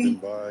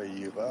alguém,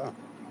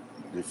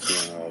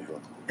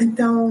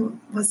 então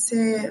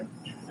você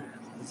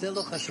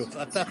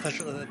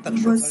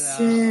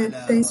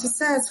tem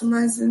sucesso,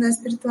 mas na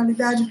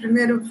espiritualidade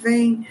primeiro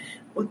vem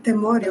o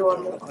temor e o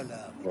amor.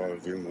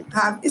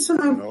 Isso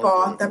não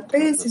importa,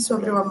 pense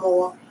sobre o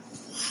amor.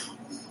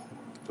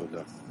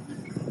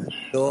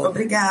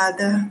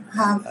 Obrigada,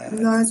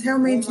 nós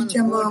realmente te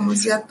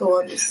amamos e a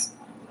todos.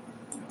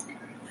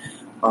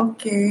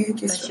 Ok,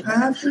 disse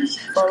Rafa,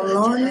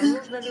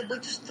 Polônia.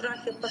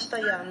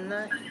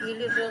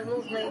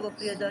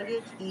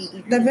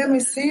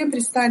 Devemos sempre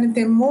estar em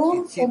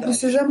temor ou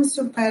precisamos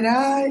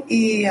superar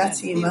e ir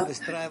acima?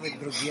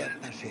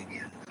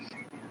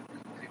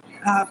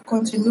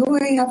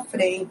 Continuem à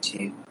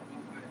frente.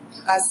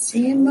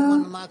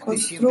 Acima,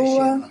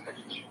 construa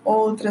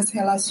outras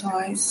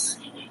relações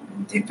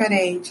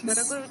diferentes.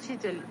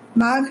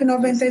 Mark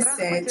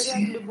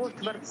 97.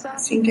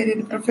 Sim,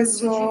 querido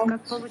professor,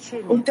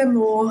 o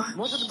temor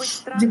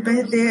de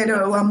perder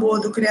o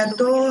amor do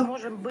Criador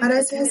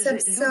parece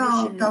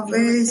recepção.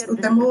 Talvez o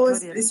temor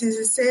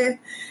precise ser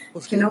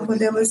que não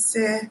podemos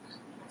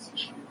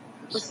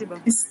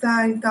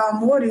estar em tal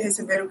amor e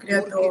receber o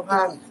Criador.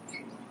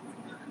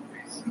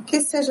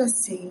 Que seja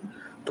assim.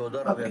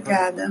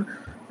 Obrigada.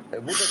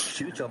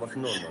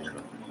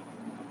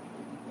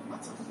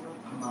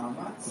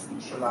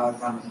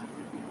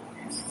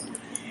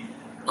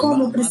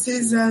 Como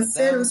precisa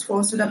ser o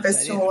esforço da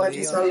pessoa,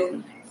 diz o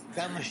aluno.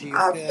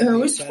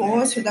 O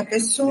esforço da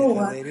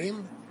pessoa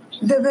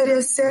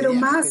deveria ser o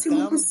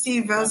máximo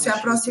possível se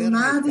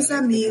aproximar dos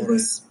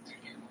amigos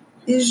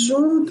e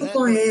junto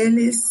com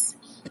eles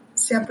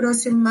se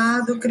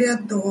aproximar do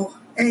Criador.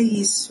 É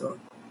isso.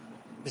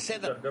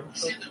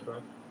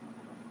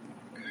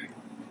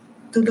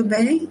 Tudo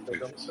bem?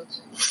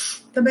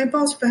 Também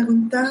posso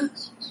perguntar?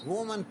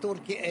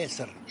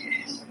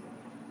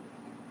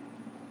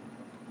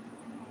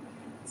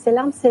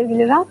 Selam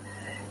sevgili Rab.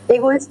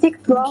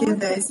 Egoistik dua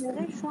içinde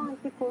şu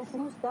anki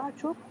korkumuz daha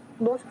çok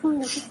dostun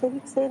nefis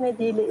sevip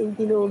sevmediğiyle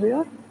ilgili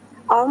oluyor.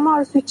 Alma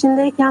arzusu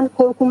içindeyken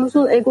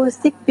korkumuzun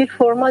egoistik bir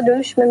forma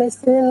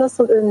dönüşmemesini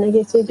nasıl önüne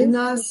geçeceğiz?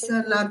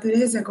 Nossa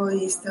natureza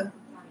egoísta.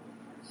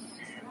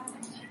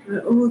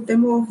 O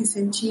temor que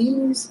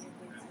sentimos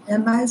é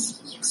mais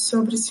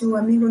sobre se o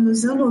amigo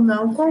nos ama ou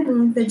não.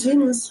 Como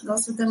impedimos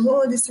nosso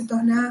temor de se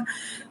tornar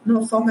de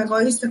uma forma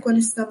egoísta quando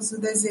estamos no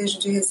desejo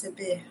de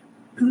receber?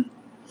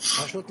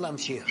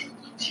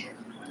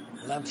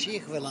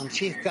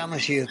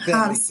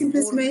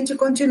 Simplesmente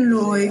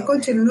continue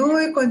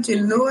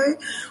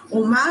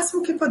o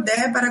máximo que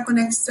puder para a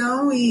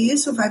conexão e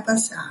isso vai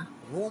passar.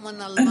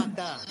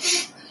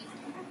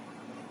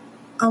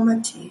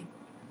 Almaty.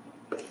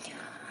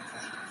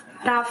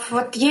 Раф,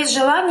 вот есть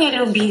желание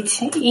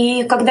любить,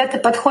 и когда ты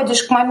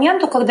подходишь к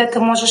моменту, когда ты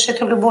можешь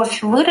эту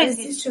любовь выразить...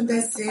 Existe um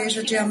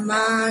desejo de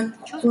amar,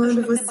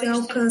 quando você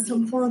alcança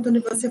um ponto onde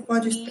você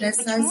pode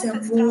expressar esse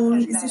amor,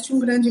 existe um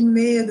grande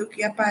medo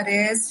que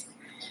aparece,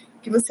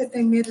 que você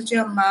tem medo de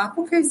amar.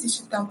 Por que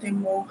existe tal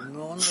temor?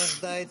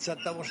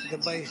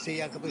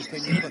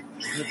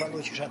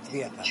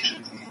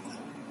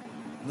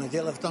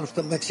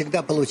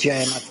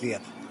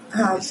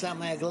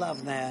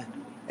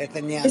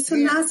 Isso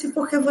nasce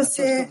porque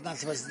você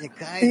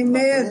tem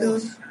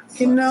medo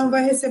que não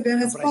vai receber a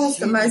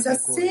resposta, mas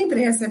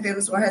sempre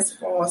recebemos uma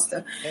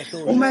resposta.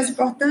 O mais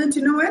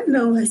importante não é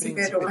não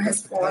receber uma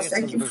resposta,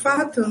 é que o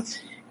fato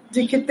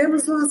de que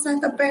temos uma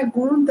certa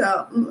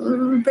pergunta,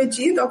 um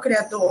pedido ao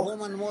Criador.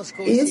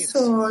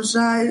 Isso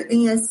já,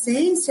 em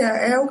essência,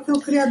 é o que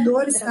o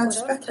Criador está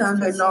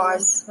despertando em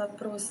nós.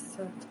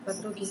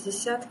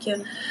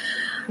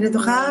 Querido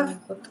Rav,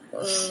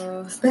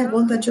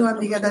 pergunta de uma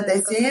amiga da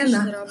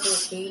dezena.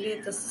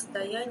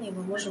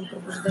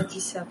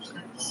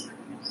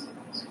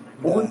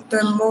 O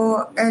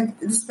temor é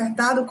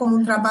despertado como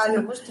um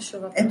trabalho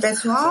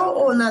pessoal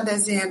ou na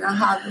dezena,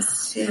 Rav?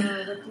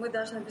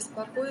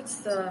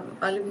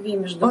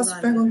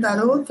 Posso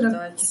perguntar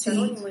outra?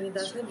 Sim.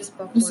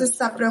 Você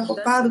está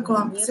preocupado com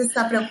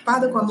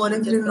o amor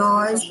entre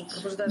nós?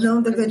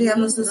 Não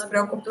deveríamos nos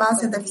preocupar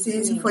se a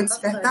deficiência foi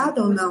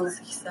despertada ou não?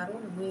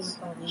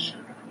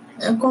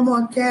 É como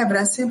uma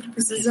quebra, sempre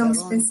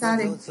precisamos pensar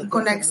em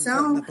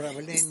conexão.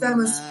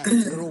 Estamos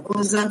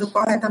usando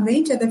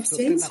corretamente a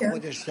deficiência?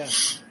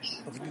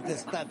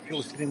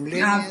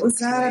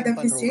 Usar a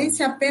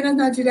deficiência apenas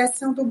na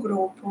direção do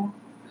grupo.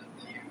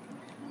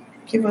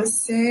 Que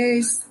você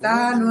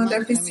está numa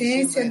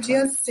deficiência de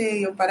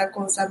anseio para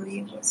com os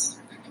amigos.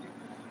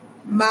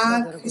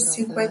 Mark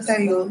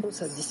 51.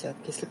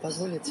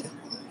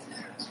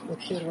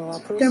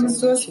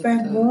 Temos duas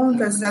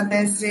perguntas na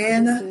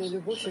dezena.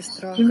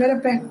 A primeira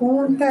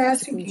pergunta é a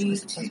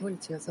seguinte: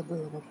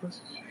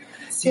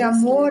 se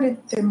amor e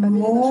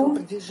temor,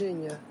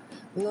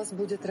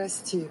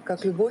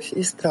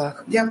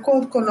 de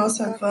acordo com o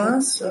nosso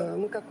avanço,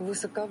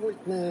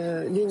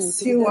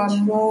 se o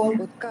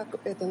amor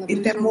e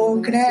temor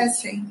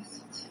crescem,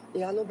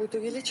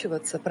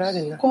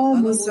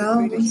 como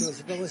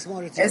usamos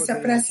essa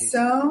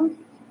pressão?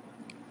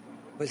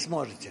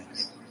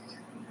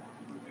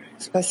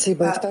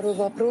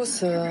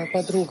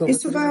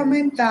 Isso vai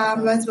aumentar,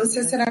 mas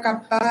você será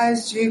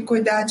capaz de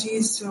cuidar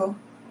disso?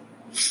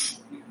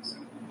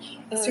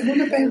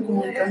 Segunda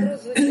pergunta.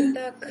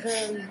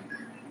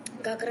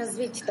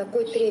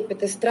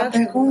 A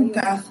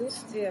pergunta: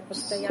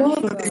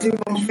 como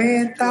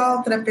desenvolver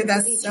tal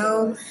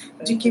trepidação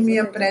de que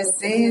minha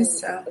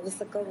presença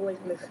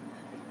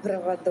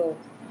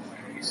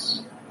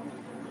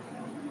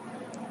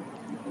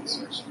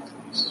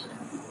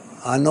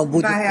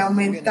vai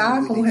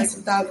aumentar como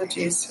resultado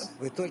disso?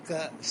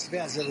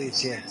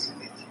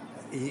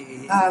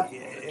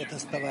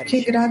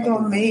 Que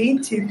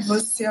gradualmente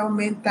você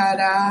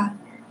aumentará,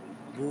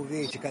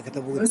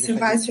 você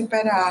vai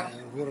superar.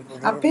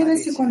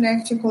 Apenas se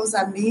conecte com os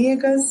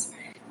amigas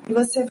e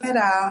você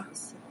verá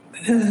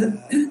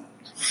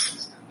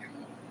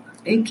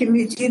em que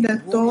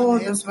medida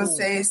todos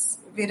vocês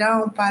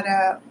virão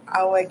para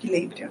o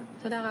equilíbrio.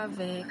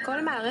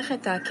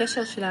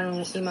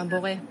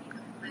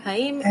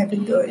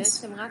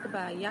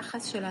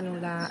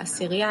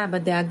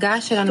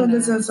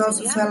 Todas as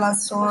nossas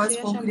relações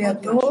com o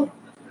Criador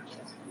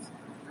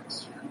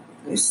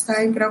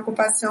está em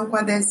preocupação com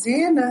a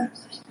dezena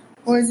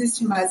ou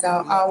existe mais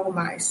algo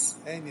mais?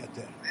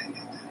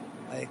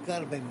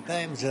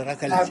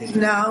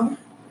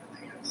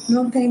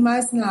 Não tem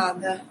mais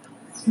nada.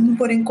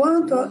 Por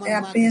enquanto, é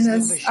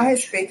apenas a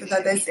respeito da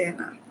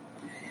dezena.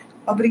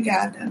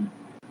 Obrigada.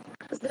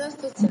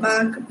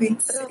 Mark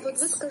 26.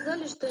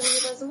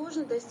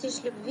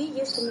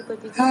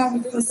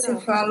 Você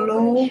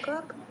falou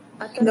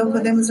que não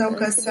podemos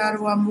alcançar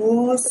o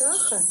amor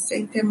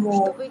sem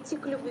temor.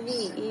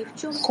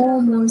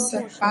 Como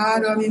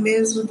separo a mim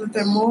mesmo do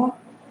temor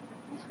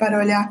para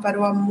olhar para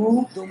o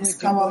amor,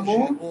 buscar o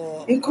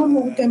amor? E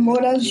como o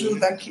temor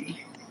ajuda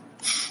aqui?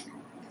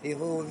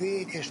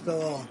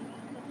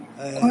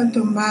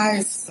 Quanto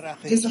mais,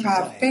 diz o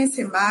Rav,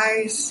 pense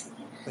mais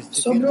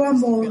sobre o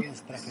amor.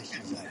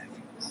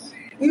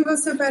 E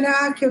você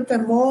verá que o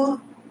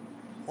temor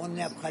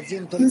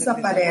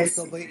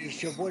desaparece.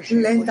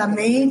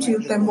 Lentamente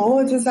o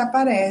temor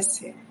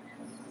desaparece.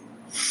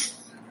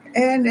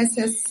 É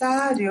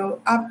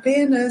necessário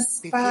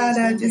apenas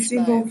para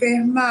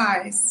desenvolver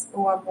mais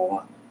o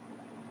amor.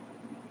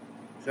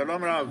 Shalom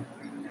Rav.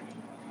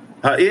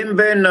 Haim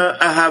ben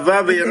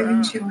ahava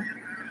ve'ira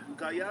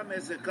קיים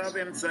איזה קו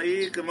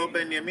אמצעי כמו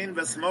בין ימין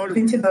ושמאל?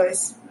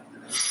 22.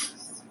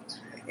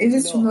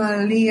 Existe uma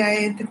linha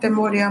entre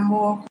temor e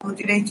amor como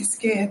direita e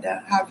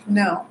esquerda?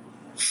 Não.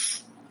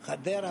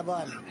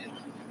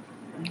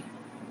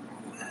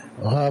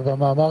 הרב,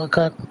 המאמר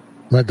כאן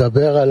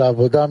מדבר על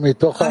העבודה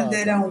מתוך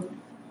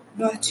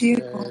no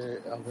artigo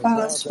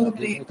fala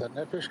sobre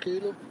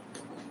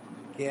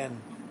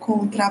com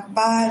o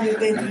trabalho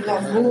dentro do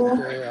amor.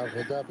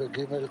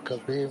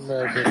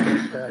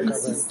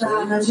 Isso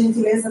está na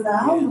gentileza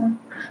da alma?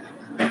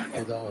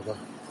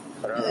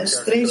 As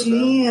 3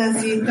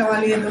 linhas e então a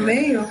linha do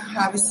meio?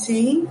 Rav,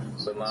 sim.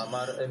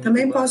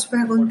 Também posso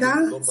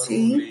perguntar?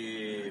 Sim.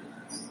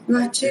 No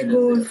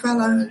artigo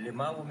fala,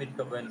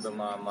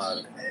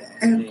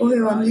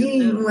 ocorreu a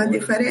mim uma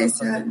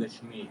diferença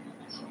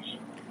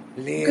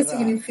O que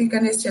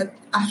significa neste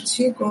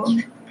artigo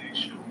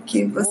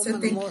que você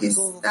tem que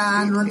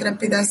estar numa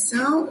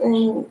trepidação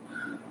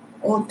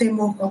ou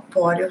temor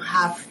corpóreo,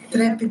 Rav?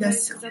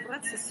 Trepidação.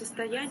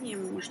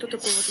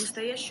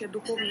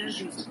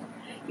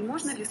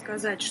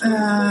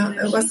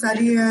 Eu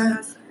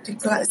gostaria de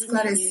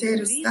esclarecer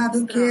o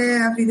estado que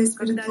é a vida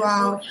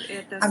espiritual.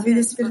 A vida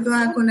espiritual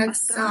é a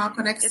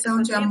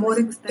conexão de amor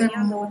e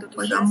temor.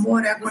 Quando o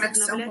amor é a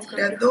conexão com o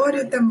Criador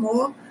e o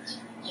temor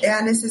é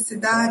a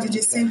necessidade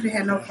de sempre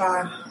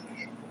renovar.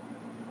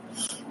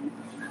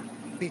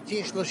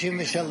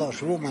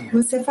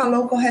 Você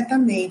falou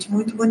corretamente,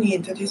 muito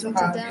bonito, diz o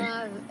Rav.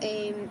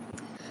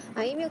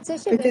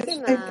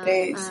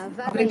 PT33.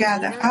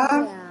 Obrigada,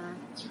 Rav.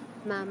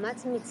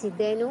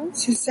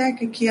 Se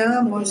segue que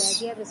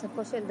ambos,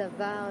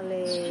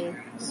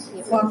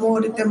 o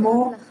amor e o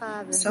temor,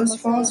 são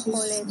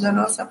esforços da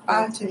nossa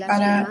parte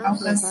para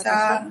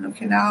alcançar, no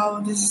final,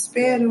 o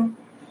desespero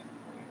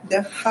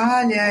da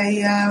falha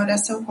e a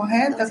oração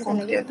correta com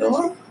o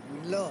Criador?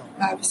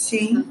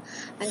 Sim.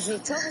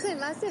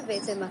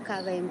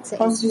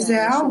 Posso dizer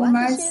algo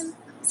mais?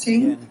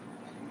 Sim.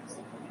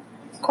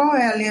 Qual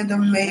é a linha do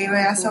meio?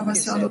 É a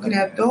salvação do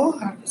Criador?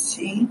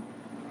 Sim.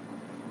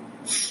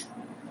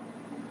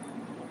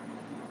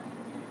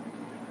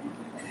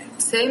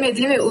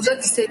 Sevmediğim ve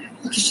uzak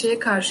hissettiğim kişiye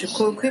karşı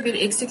korkuyu bir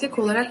eksiklik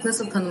olarak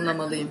nasıl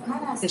tanımlamalıyım?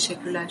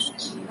 Teşekkürler.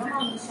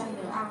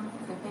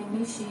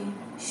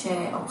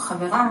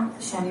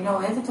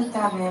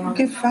 O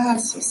que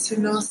faço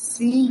se não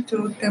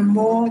sinto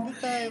temor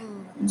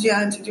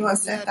diante de uma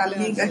certa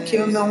amiga que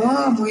eu não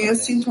amo e eu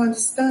sinto uma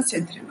distância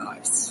entre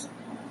nós?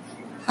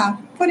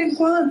 Por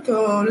enquanto,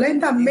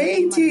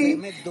 lentamente,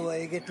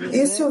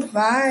 isso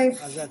vai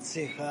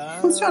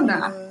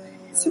funcionar.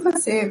 Se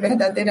você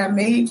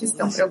verdadeiramente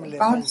estão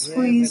preocupados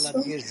com isso,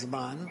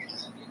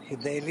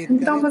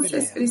 então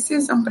vocês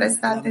precisam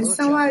prestar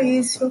atenção a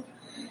isso,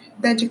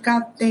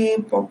 dedicar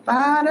tempo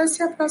para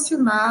se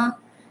aproximar,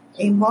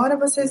 embora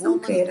vocês não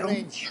queiram.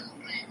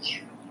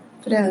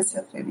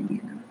 França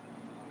feminina.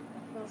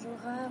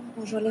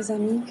 Bonjour les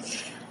amis.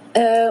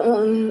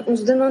 On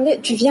se demandait,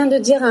 tu viens de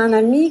dire à un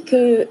ami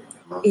que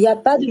il n'y a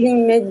pas de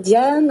ligne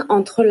médiane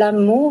entre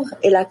l'amour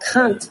et la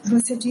crainte.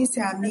 Você disse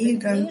à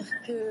amiga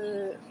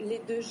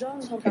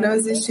que não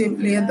existe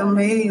linha do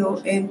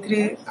meio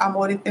entre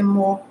amor e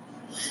temor.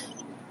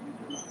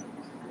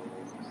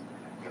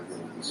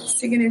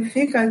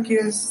 Significa que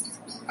os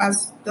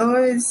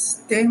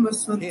dois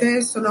termos no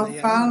texto não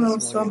falam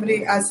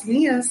sobre as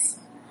linhas?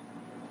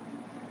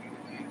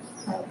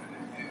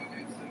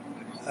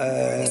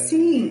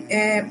 Sim,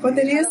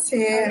 poderia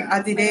ser a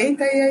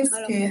direita e a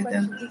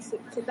esquerda.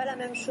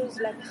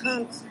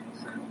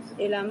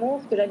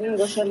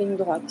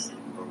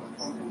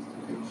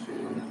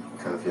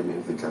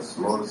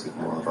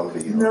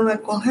 Não é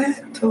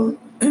correto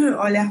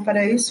olhar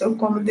para isso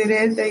como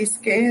direita e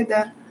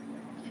esquerda,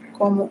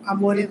 como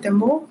amor e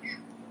temor?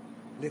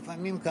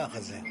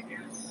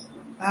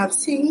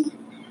 Sim.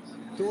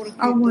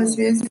 Algumas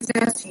vezes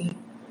é assim.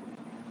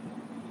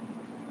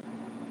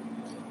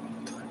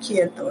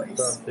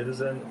 There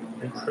is an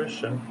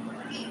impression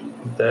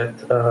that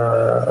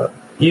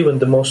even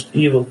the most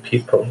evil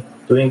people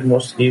doing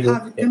most evil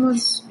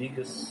temos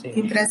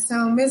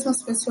impressão, mesmo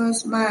as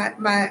pessoas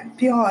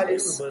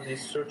piores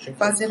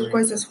fazendo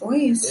coisas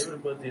ruins,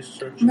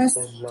 mas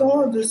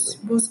todos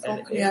buscam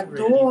o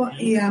Criador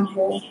e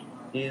amor.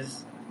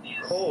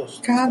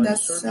 Cada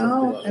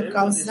ação é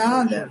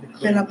causada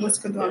pela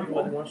busca do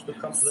amor.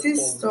 Se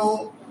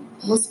estou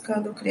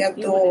buscando o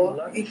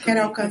Criador e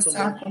quero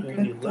alcançar a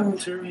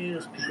completude,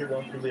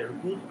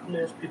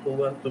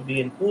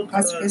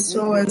 as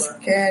pessoas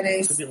querem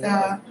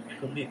estar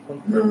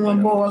numa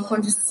boa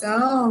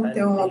condição,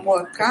 ter uma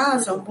boa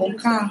casa, um bom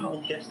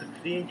carro.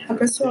 A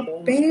pessoa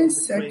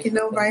pensa que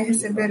não vai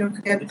receber o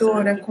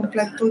Criador, a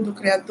completude do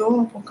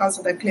Criador por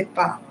causa da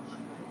clipá.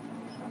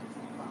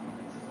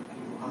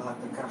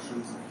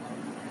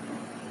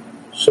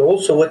 So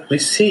also what we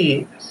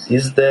see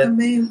is that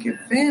também o que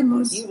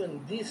vemos,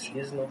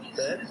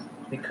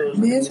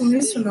 mesmo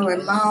isso não é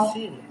mal,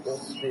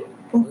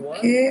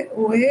 porque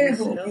o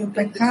erro e o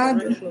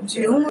pecado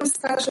de um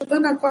está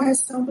ajudando a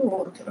correção do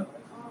outro.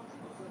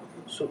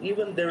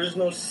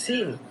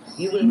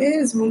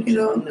 Mesmo que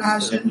não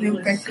haja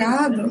nenhum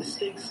pecado,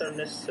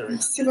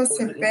 se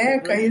você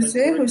peca, e os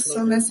erros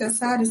são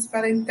necessários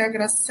para a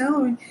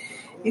integração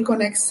e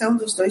conexão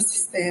dos dois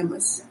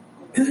sistemas.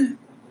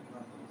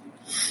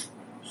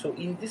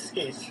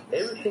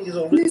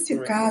 Nesse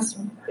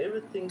caso,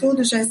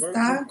 tudo já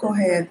está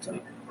correto.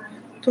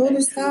 Tudo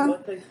está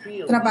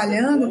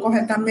trabalhando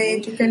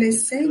corretamente. O que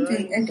eles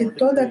sentem é que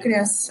toda a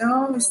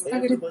criação está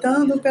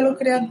gritando pelo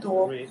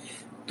Criador.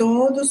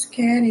 Todos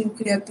querem o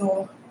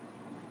Criador.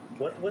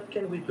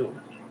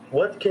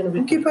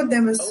 O que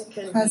podemos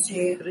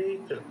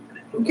fazer?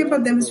 O que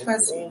podemos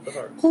fazer?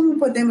 Como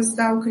podemos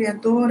dar o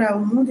Criador ao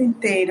mundo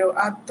inteiro,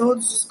 a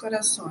todos os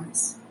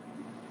corações?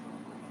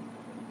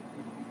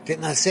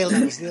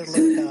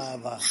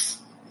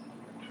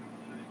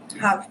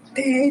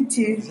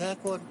 Tente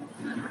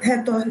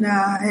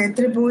retornar,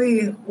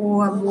 retribuir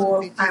o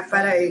amor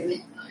para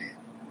ele.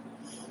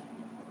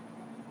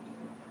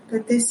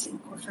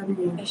 35,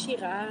 família.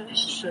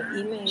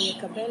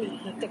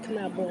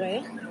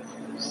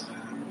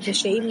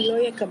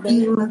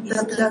 E uma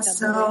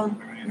interpretação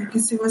de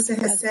que se você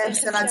recebe,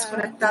 será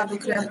desconectado do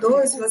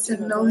Criador, e se você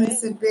não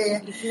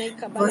receber,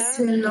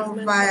 você não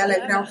vai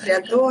alegrar o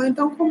Criador.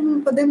 Então,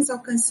 como podemos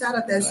alcançar a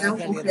adesão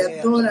com o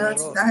Criador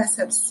antes da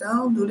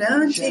recepção,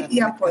 durante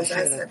e após a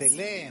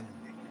recepção?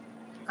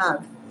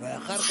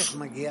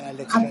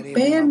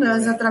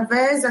 Apenas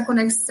através da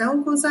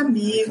conexão com os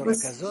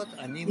amigos.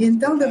 E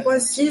então,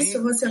 depois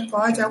disso, você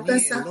pode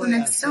alcançar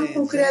conexão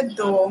com o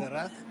Criador.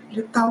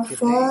 De tal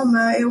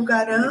forma, eu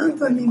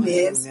garanto a mim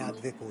mesmo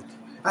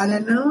para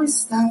não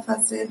estar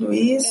fazendo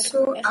isso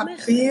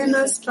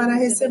apenas para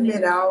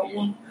receber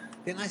algo,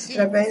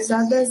 através da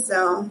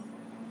adesão.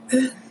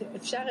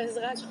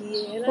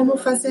 Como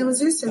fazemos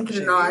isso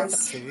entre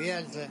nós?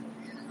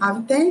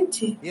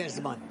 Tente.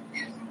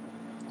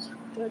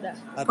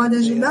 Pode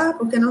ajudar,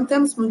 porque não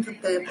temos muito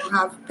tempo.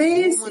 Rav,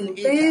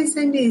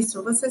 pensem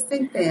nisso. Vocês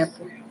têm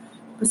tempo.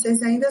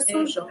 Vocês ainda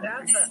são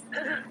jovens.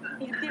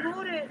 Il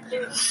timore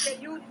ci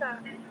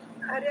aiuta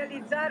a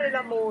realizzare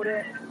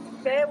l'amore,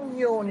 che è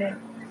unione.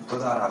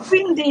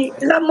 Quindi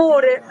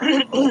l'amore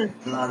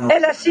è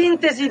la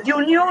sintesi di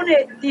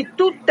unione di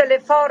tutte le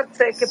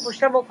forze che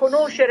possiamo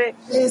conoscere.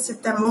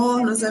 Esse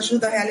temor nos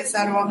ajuda a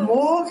realizar o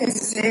amor, quer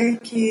dizer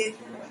que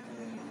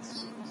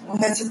o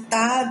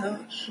resultado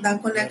da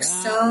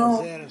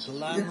conexão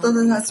de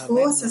todas as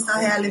forças na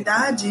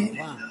realidade.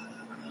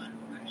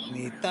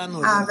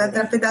 A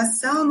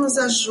trepidação nos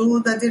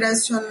ajuda a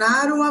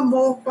direcionar o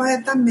amor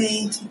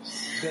corretamente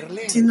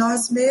de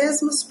nós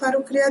mesmos para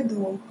o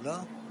Criador.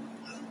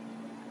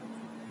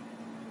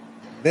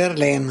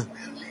 Berlim.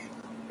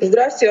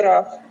 Здравствуйте,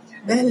 Раф.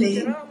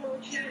 Berlim. Вчера мы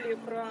учили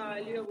про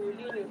левую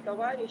линию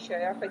товарища.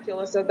 Я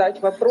хотела задать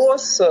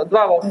вопрос.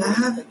 Два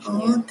вопроса.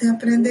 Ontem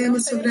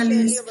aprendemos sobre a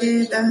linha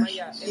esquerda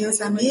e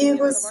os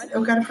amigos.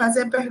 Eu quero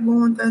fazer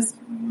perguntas.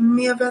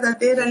 Minha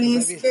verdadeira linha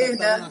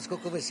esquerda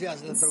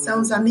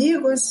são os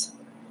amigos?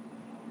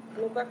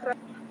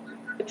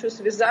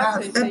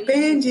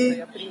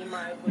 Depende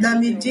da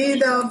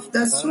medida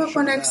da sua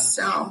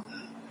conexão.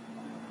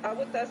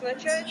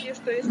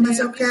 Mas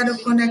eu quero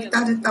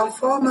conectar de tal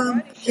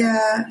forma que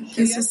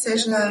isso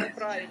seja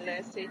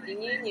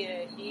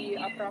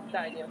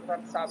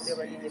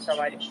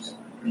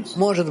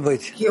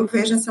que eu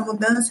veja essa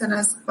mudança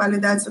nas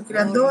qualidades do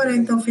Criador,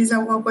 então fiz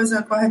alguma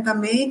coisa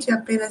corretamente e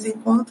apenas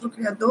encontro o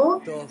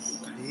Criador?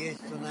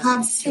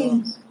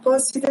 Sim,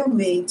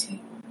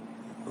 possivelmente.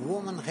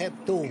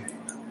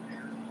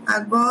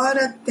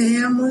 Agora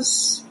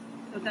temos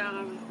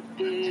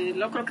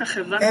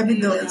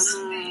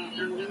F2.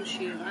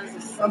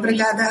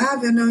 Obrigada,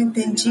 Rav, eu não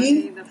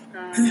entendi.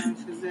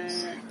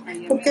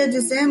 Porque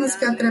dizemos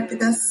que a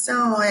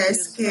trepidação é a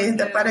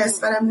esquerda, parece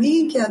para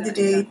mim que é a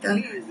direita.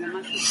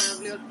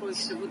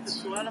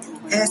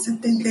 Essa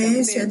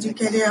tendência de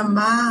querer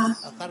amar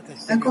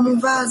é como um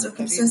vaso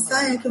que precisa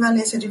estar em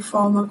equivalência de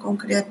forma com o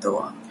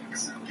Criador.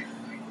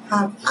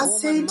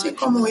 Aceite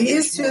como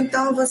isso,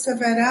 então você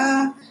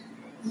verá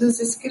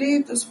dos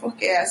escritos,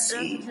 porque é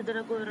assim.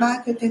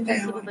 Marca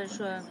 81.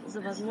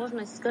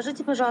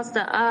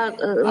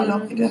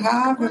 Alô, filho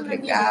Rav,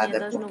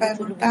 obrigada por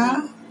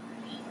perguntar.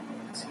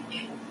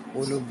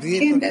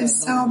 Que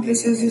intenção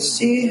precisa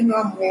existir no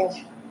amor?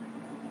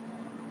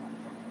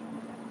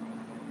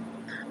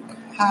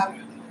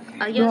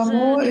 No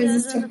amor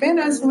existe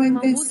apenas uma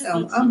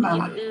intenção,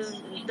 amar.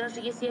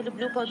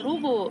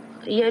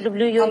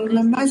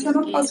 Mas eu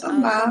não posso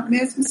amar,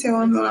 mesmo se eu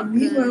amo meu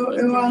amigo,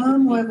 eu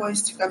amo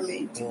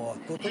egoisticamente.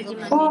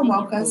 Como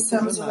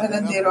alcançamos o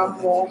verdadeiro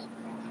amor?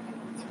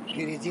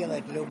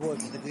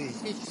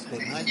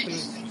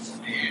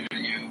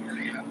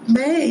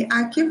 Bem,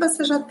 aqui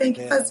você já tem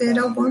que fazer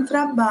algum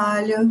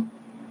trabalho.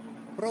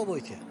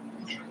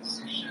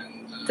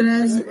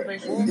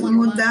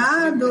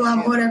 Mudar do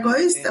amor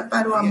egoísta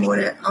para o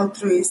amor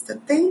altruísta.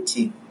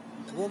 Tente.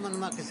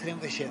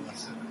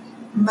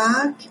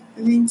 Мак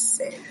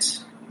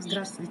 27.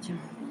 Здравствуйте.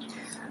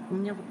 У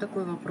меня вот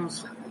такой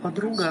вопрос.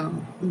 Подруга,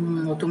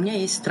 вот у меня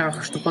есть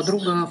страх, что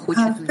подруга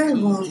хочет уйти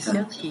из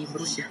десятки и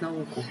бросить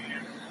науку.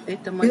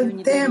 Это мое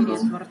недоверие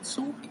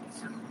Творцу?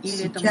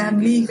 Или это que a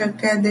amiga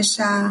quer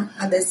deixar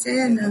a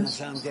decena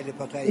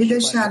e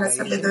deixar a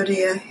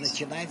sabedoria.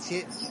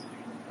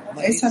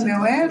 Esse é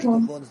meu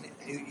ego?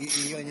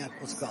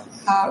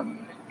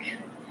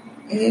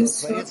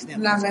 Isso,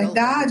 na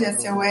verdade, é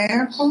seu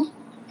ego.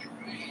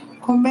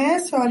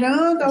 Comece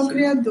orando ao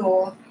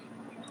Criador,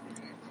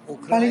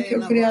 para que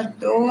o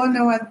Criador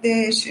não a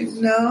deixe,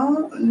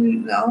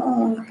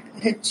 não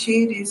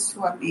retire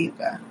sua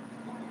amiga.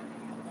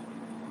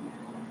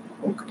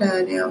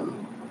 Ucrânia.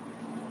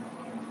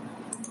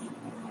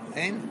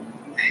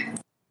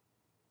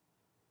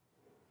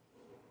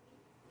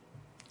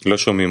 לא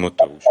שומעים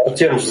אותו.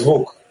 Артем,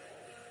 звук.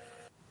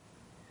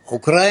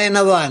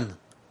 Украина ван.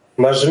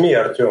 Нажми,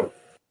 Артем.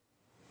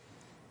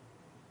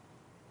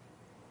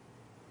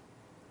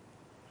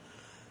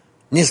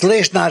 Не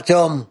слышно,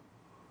 Артем.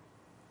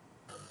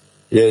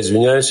 Я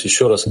извиняюсь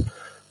еще раз.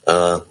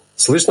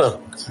 Слышно?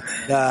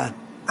 Да.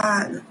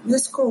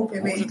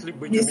 Desculpe-me.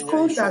 Me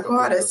escuta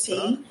agora,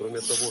 sim.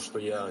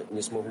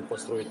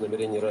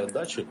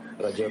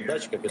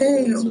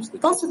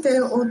 Posso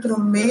ter outro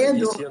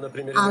medo,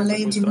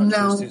 além de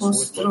não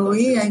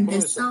construir a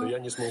intenção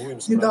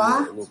de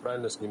doar?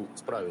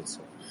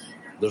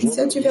 E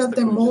se eu tiver o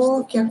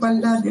temor que a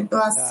qualidade de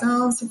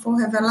doação, se for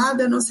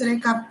revelada, eu não serei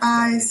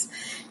capaz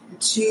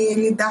de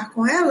lidar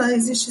com ela?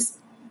 Existe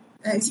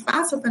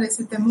espaço para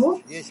esse temor?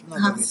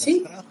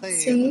 Sim?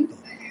 Sim.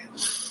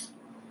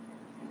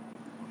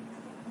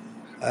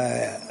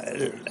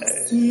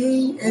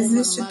 Sim,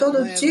 existe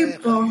todo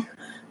tipo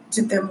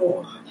de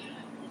temor.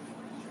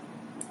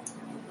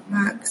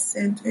 Max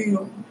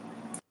 101.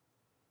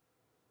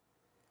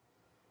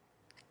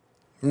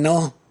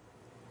 No.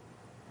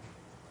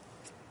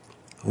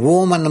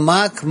 Woman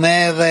Mac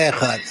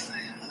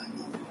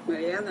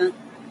 101.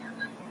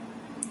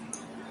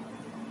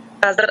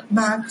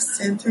 Max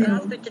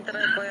 101.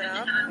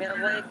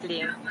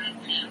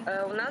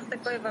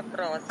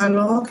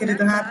 Alô,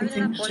 querido Rafa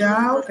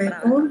Tchau,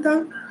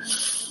 pergunta.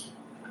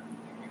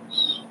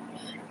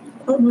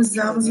 Como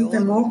usamos o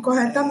temor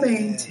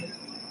corretamente?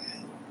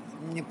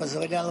 Не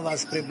позволял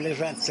вас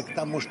приближаться к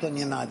тому, что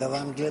не надо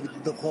вам для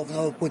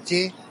духовного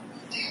пути,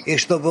 и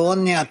чтобы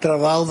он не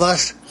отрывал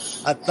вас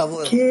от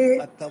того, que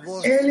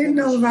ele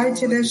não vai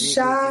te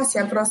deixar se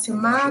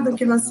aproximar do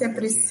que você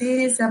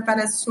precisa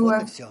para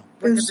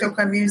o seu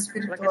caminho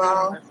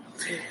espiritual.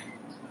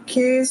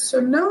 Que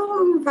isso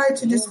não vai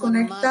te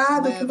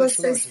desconectar do que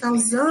você está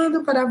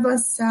usando para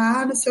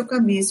avançar no seu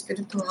caminho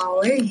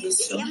espiritual. É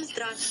isso.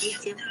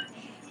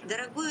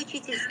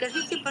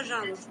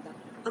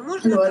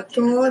 Alô a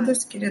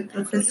todos, querido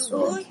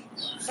professor.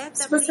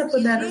 Se você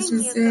puder nos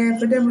dizer,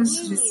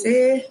 podemos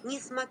dizer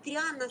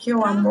que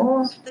o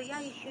amor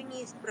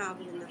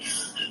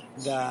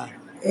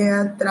é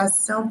a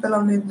atração pela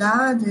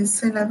unidade,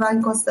 sem levar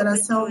em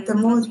consideração o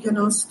temor de que eu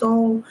não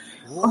estou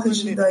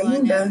corrigido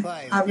ainda?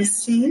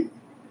 Sim.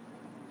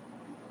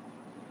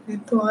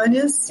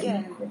 Lituânia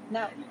 5.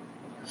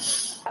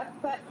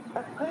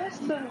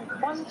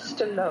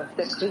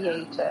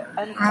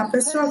 A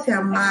pessoa quer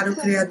amar o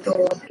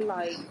Criador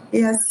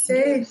e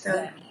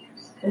aceita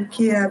o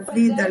que a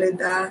vida lhe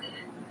dá.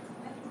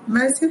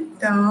 Mas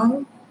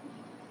então,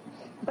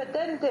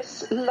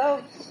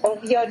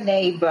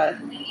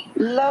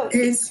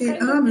 esse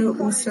ame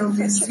o seu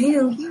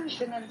vizinho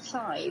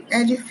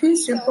é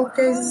difícil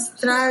porque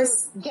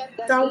traz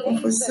tal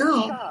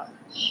confusão.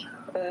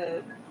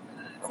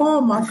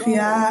 Como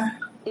afiar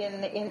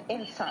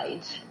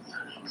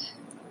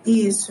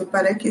isso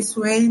para que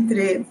isso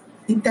entre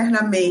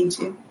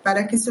internamente,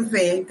 para que isso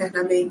venha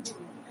internamente?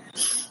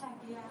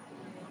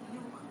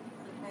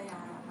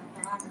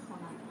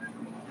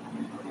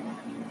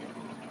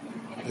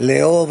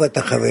 לאהוב את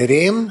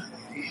החברים,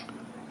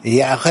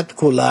 יחד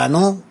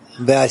כולנו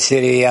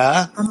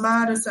בעשירייה.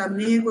 Amar os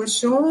amigos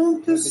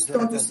juntos,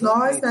 todos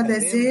nós na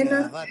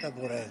dezena,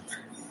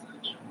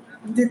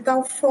 de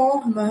tal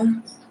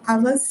forma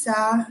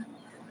avançar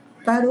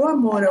para o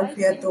amor ao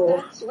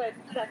Criador.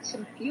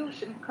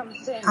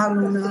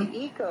 Aluna,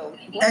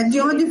 é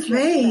de onde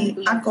vem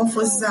a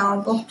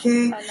confusão,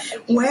 porque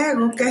o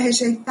ego quer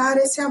rejeitar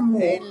esse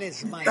amor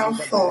de tal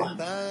forma.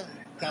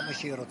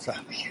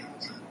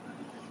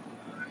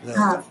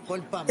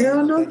 Eu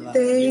não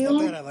tenho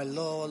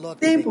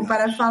tempo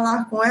para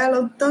falar com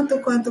ela o tanto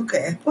quanto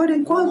quer. Por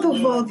enquanto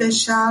vou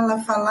deixá-la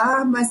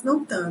falar, mas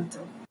não tanto.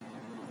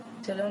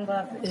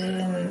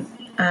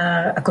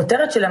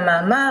 הכותרת של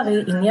המאמר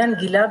היא עניין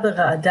גילה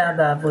ברעדה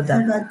בעבודה.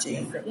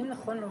 האם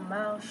נכון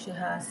לומר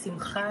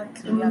שהשמחה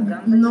תלויה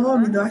גם בלבד? O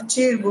nome do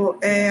artigo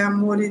é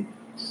amor e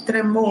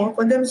tremor.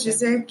 Podemos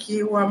dizer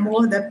que o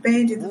amor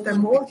depende do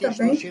temor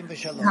também?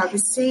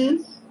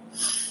 Sim.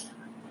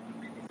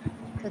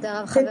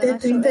 PT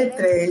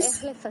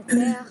 33.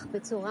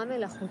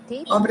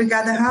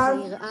 Obrigada, Rav.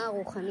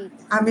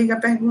 A amiga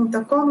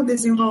pergunta como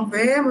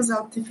desenvolvemos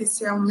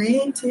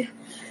artificialmente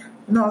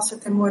nosso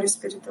temor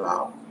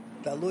espiritual.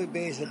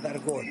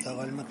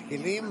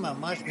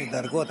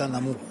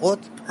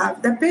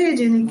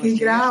 Depende em que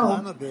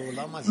grau,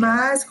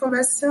 mas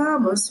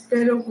começamos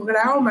pelo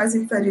grau mais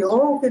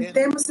inferior que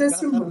temos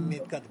nesse mundo.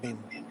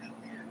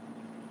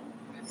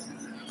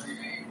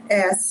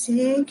 É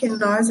assim que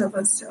nós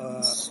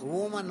avançamos.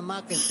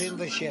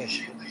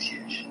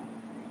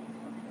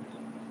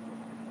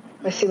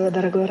 Спасибо,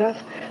 дорогой Раф.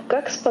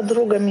 Как с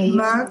подругами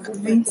Mark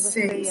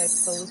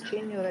 26.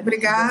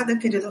 Obrigada,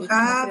 querido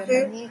Rav.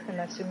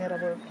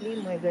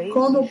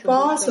 Como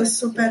posso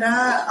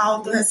superar a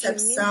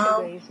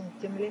autorrecepção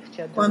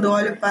quando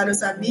olho para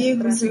os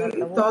amigos e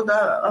todo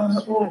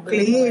o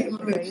clima,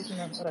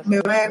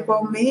 meu ego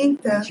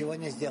aumenta?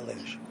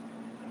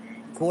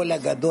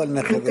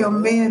 Eu tenho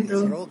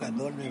medo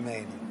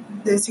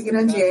desse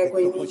grande ego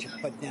em mim.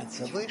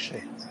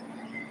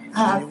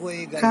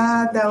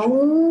 Cada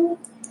um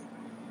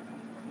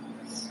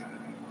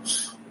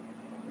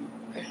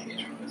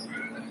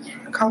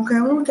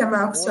Qualquer um que é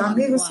maior que seu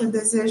amigo, seu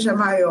desejo é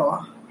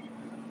maior.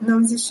 Não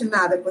existe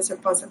nada que você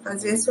possa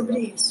fazer sobre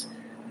isso.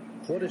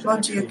 Bom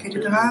dia,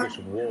 querido Rav.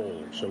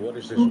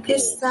 O que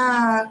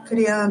está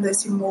criando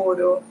esse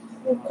muro?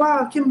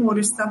 Que muro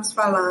estamos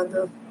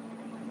falando?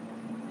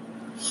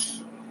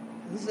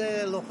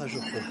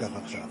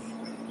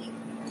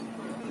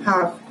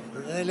 Rav,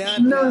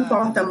 não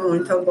importa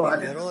muito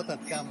agora.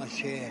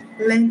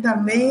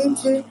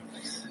 Lentamente,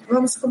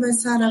 vamos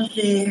começar a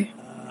ver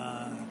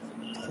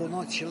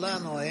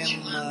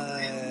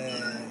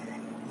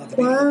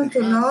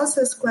quanto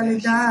nossas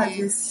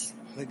qualidades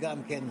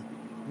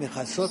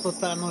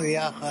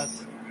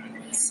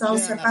são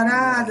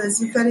separadas,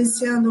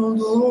 diferenciando um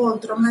do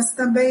outro, mas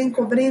também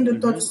cobrindo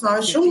todos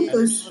nós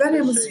juntos.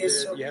 Veremos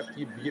isso.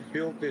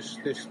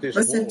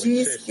 Você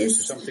diz que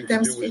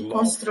temos que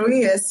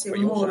construir esse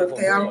muro,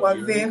 tem algo a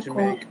ver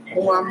com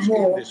o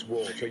amor.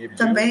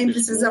 Também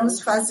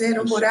precisamos fazer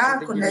um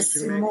buraco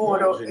nesse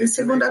muro. E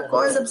segunda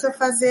coisa, precisa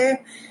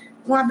fazer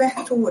uma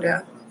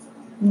abertura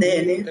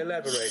nele.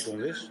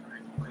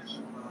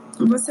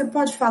 Você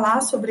pode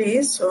falar sobre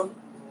isso?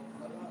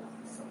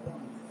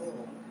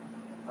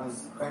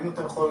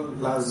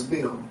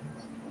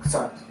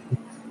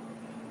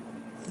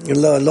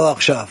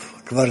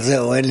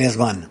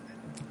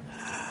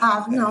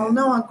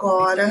 Não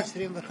agora.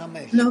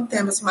 Não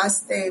temos mais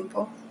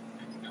tempo.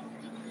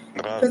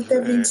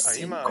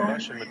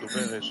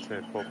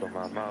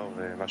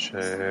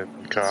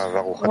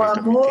 O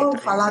amor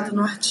falado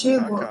no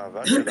artigo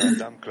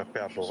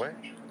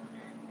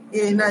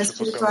e na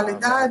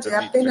espiritualidade é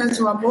apenas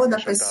o amor da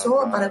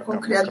pessoa para com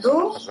o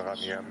Criador?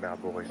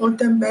 Ou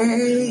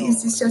também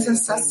existe a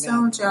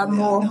sensação de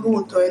amor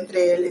mútuo entre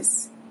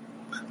eles?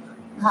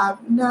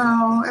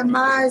 Não, é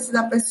mais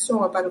da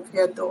pessoa para o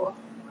Criador.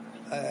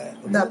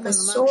 Da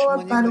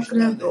pessoa para o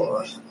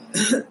Criador.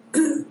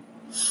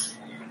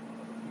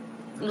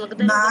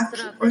 Mac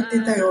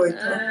 88.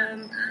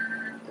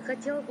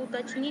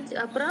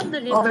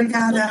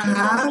 Obrigada,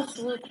 Rav.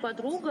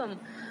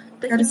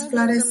 Quero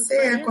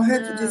esclarecer, é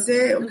correto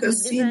dizer o que eu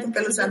sinto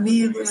pelos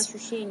amigos.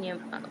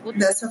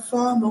 Dessa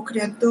forma, o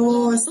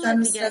Criador está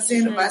nos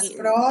trazendo mais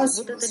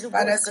próximos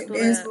para si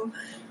mesmo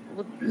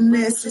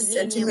nesses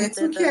sentimentos.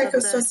 O que é que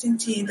eu estou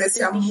sentindo?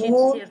 Esse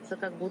amor,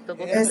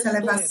 essa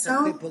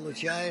elevação?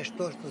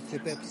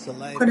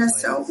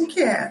 Coração, o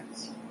que é?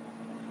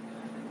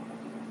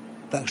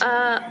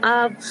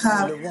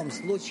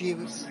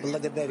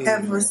 É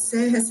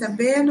você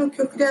recebendo o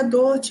que o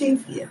Criador te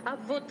envia.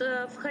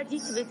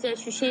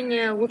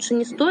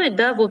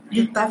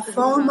 De tal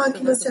forma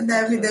que você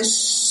deve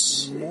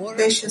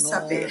deixar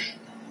saber.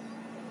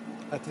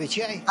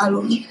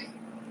 Aluno.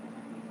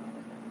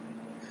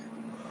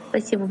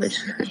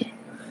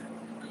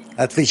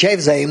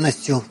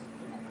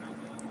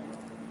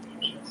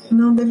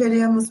 Não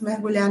deveríamos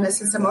mergulhar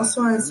nessas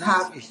emoções,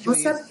 Rafa.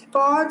 Você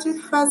pode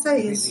fazer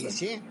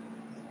isso.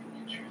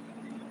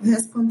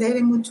 Responder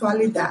em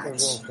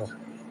mutualidade.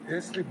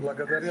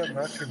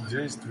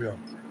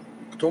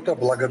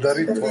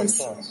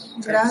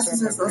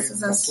 Graças às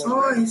nossas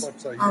ações,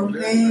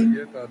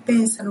 alguém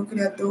pensa no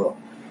Criador.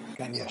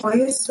 Com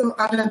isso,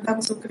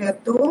 agradamos o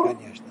Criador,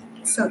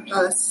 sua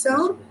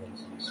ação.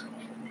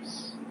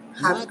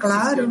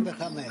 Claro.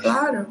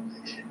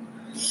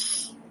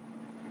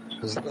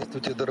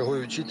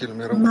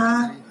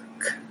 Mark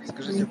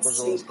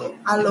 25.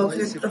 Alô,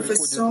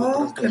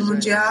 professor,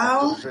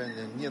 mundial.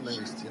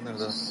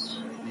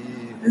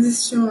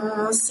 Existe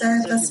uma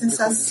certa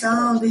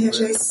sensação de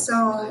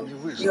rejeição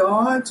e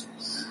ódio.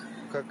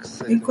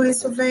 E com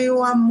isso vem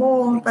o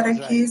amor para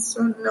que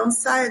isso não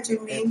saia de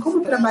mim. Como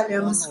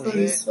trabalhamos com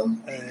isso?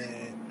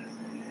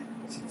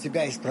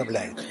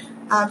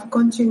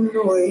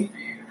 Continue.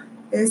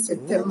 Esse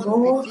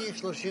temor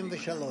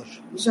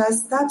já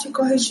está te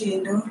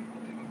corrigindo.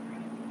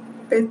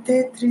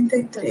 PT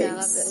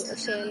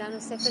 33.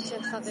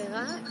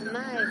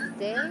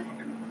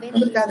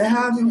 Obrigada,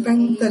 Ravi.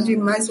 Pergunta de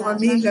mais uma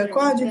amiga.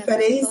 Qual a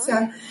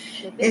diferença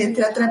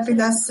entre a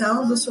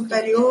trepidação do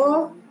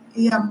superior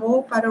e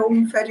amor para o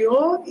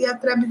inferior e a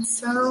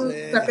trepidação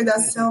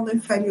do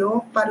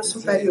inferior para o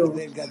superior?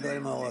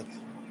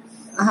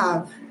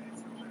 Ravi.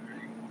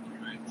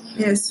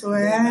 Isso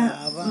é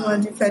uma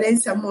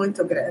diferença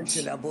muito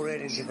grande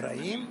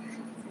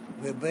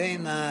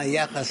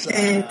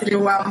entre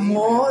o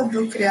amor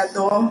do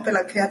Criador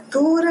pela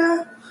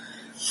criatura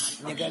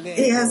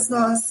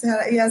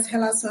e as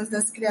relações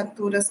das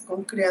criaturas com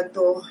o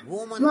Criador.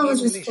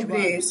 Vamos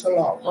descobrir isso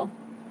logo.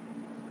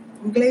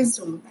 Inglês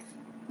 1.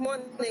 Bom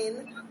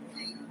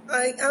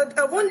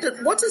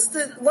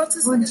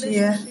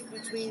dia.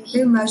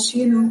 Eu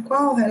imagino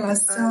qual a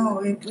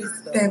relação entre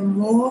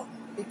temor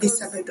e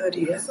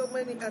sabedoria.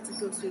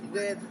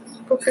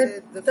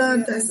 Porque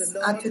tantas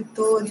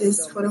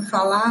atitudes foram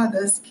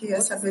faladas que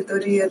a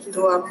sabedoria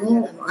do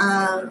amor,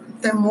 o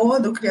temor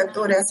do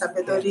Criador é a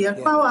sabedoria.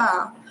 Qual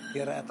a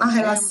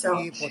relação?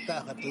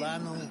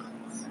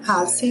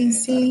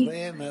 Sim.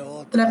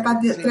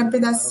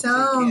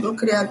 Trepidação do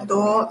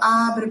Criador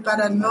abre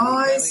para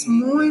nós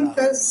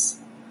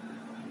muitas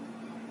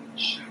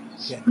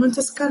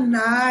muitos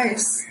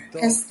canais,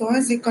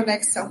 questões de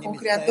conexão com o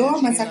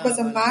Criador, mas a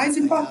coisa mais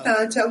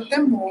importante é o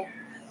temor.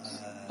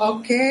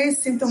 Ok?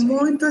 Sinto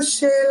muito,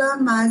 Sheila,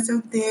 mas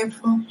eu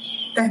devo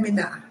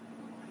terminar.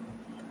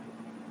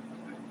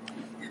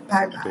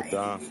 Bye, bye.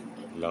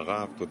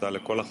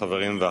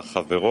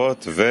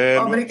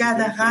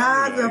 Obrigada,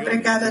 Rav,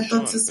 obrigada a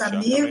todos os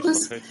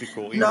amigos.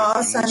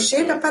 Nossa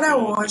agenda para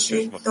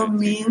hoje,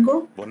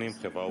 domingo,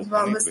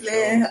 vamos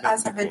ler a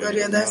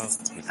sabedoria das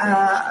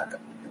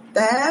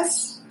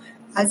 10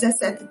 às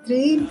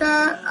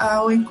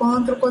 17h30, o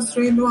encontro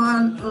construindo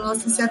uma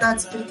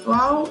sociedade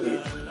espiritual.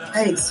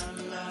 É isso.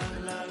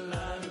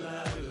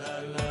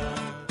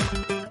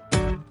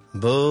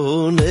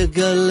 בואו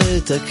נגלה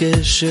את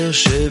הקשר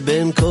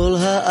שבין כל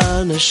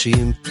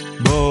האנשים,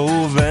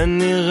 בואו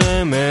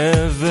ונראה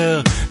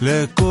מעבר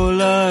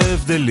לכל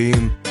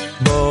ההבדלים,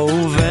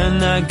 בואו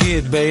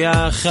ונגיד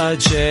ביחד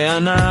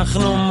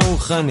שאנחנו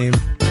מוכנים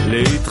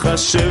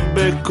להתחשב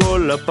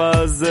בכל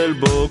הפאזל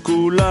בו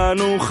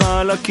כולנו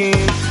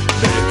חלקים.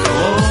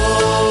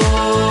 בקרוב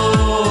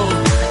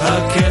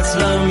הקץ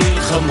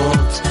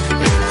למלחמות,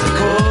 את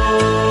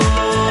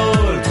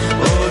הכל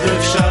עוד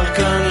אפשר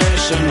כאן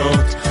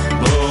לשנות,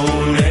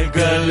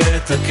 נגלה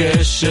את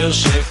הקשר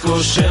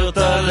שקושר את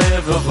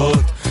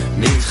הלבבות,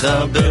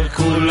 נתחבר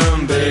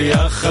כולם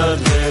ביחד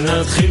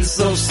ונתחיל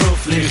סוף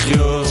סוף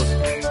לחיות.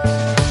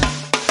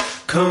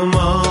 Come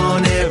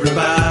on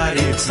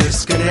everybody, it's this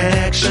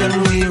connection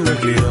we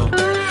reveal.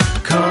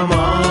 Come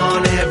on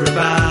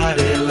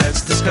everybody,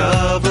 let's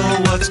discover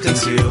what's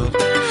concealed.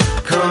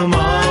 Come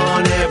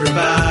on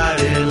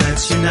everybody,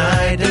 let's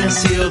unite and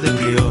seal the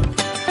deal.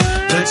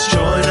 Let's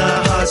join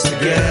our hearts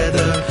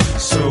together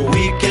so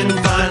we can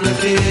finally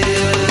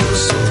feel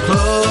so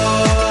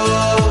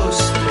close.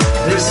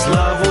 This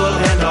love will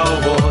end our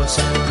wars.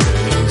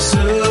 Pretty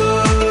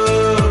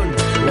soon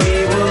we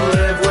will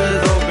live with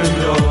open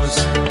doors.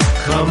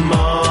 Come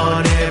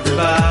on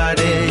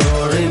everybody,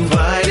 you're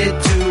invited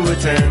to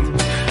attend.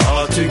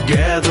 All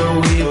together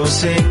we will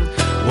sing,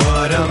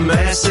 what a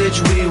message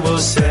we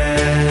will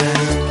send.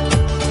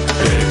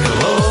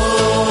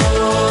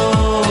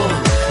 בקרוב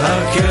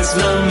הקץ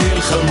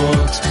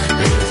למלחמות,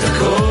 את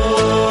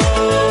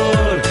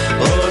הכל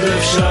עוד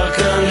אפשר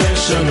כאן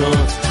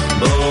לשנות,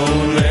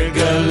 בואו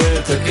נגלה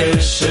את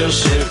הקשר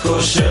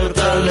שקושר את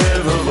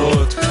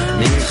הלבבות,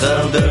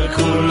 נתחבר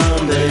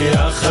כולם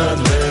ביחד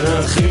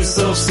ונתחיל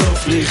סוף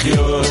סוף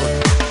לחיות.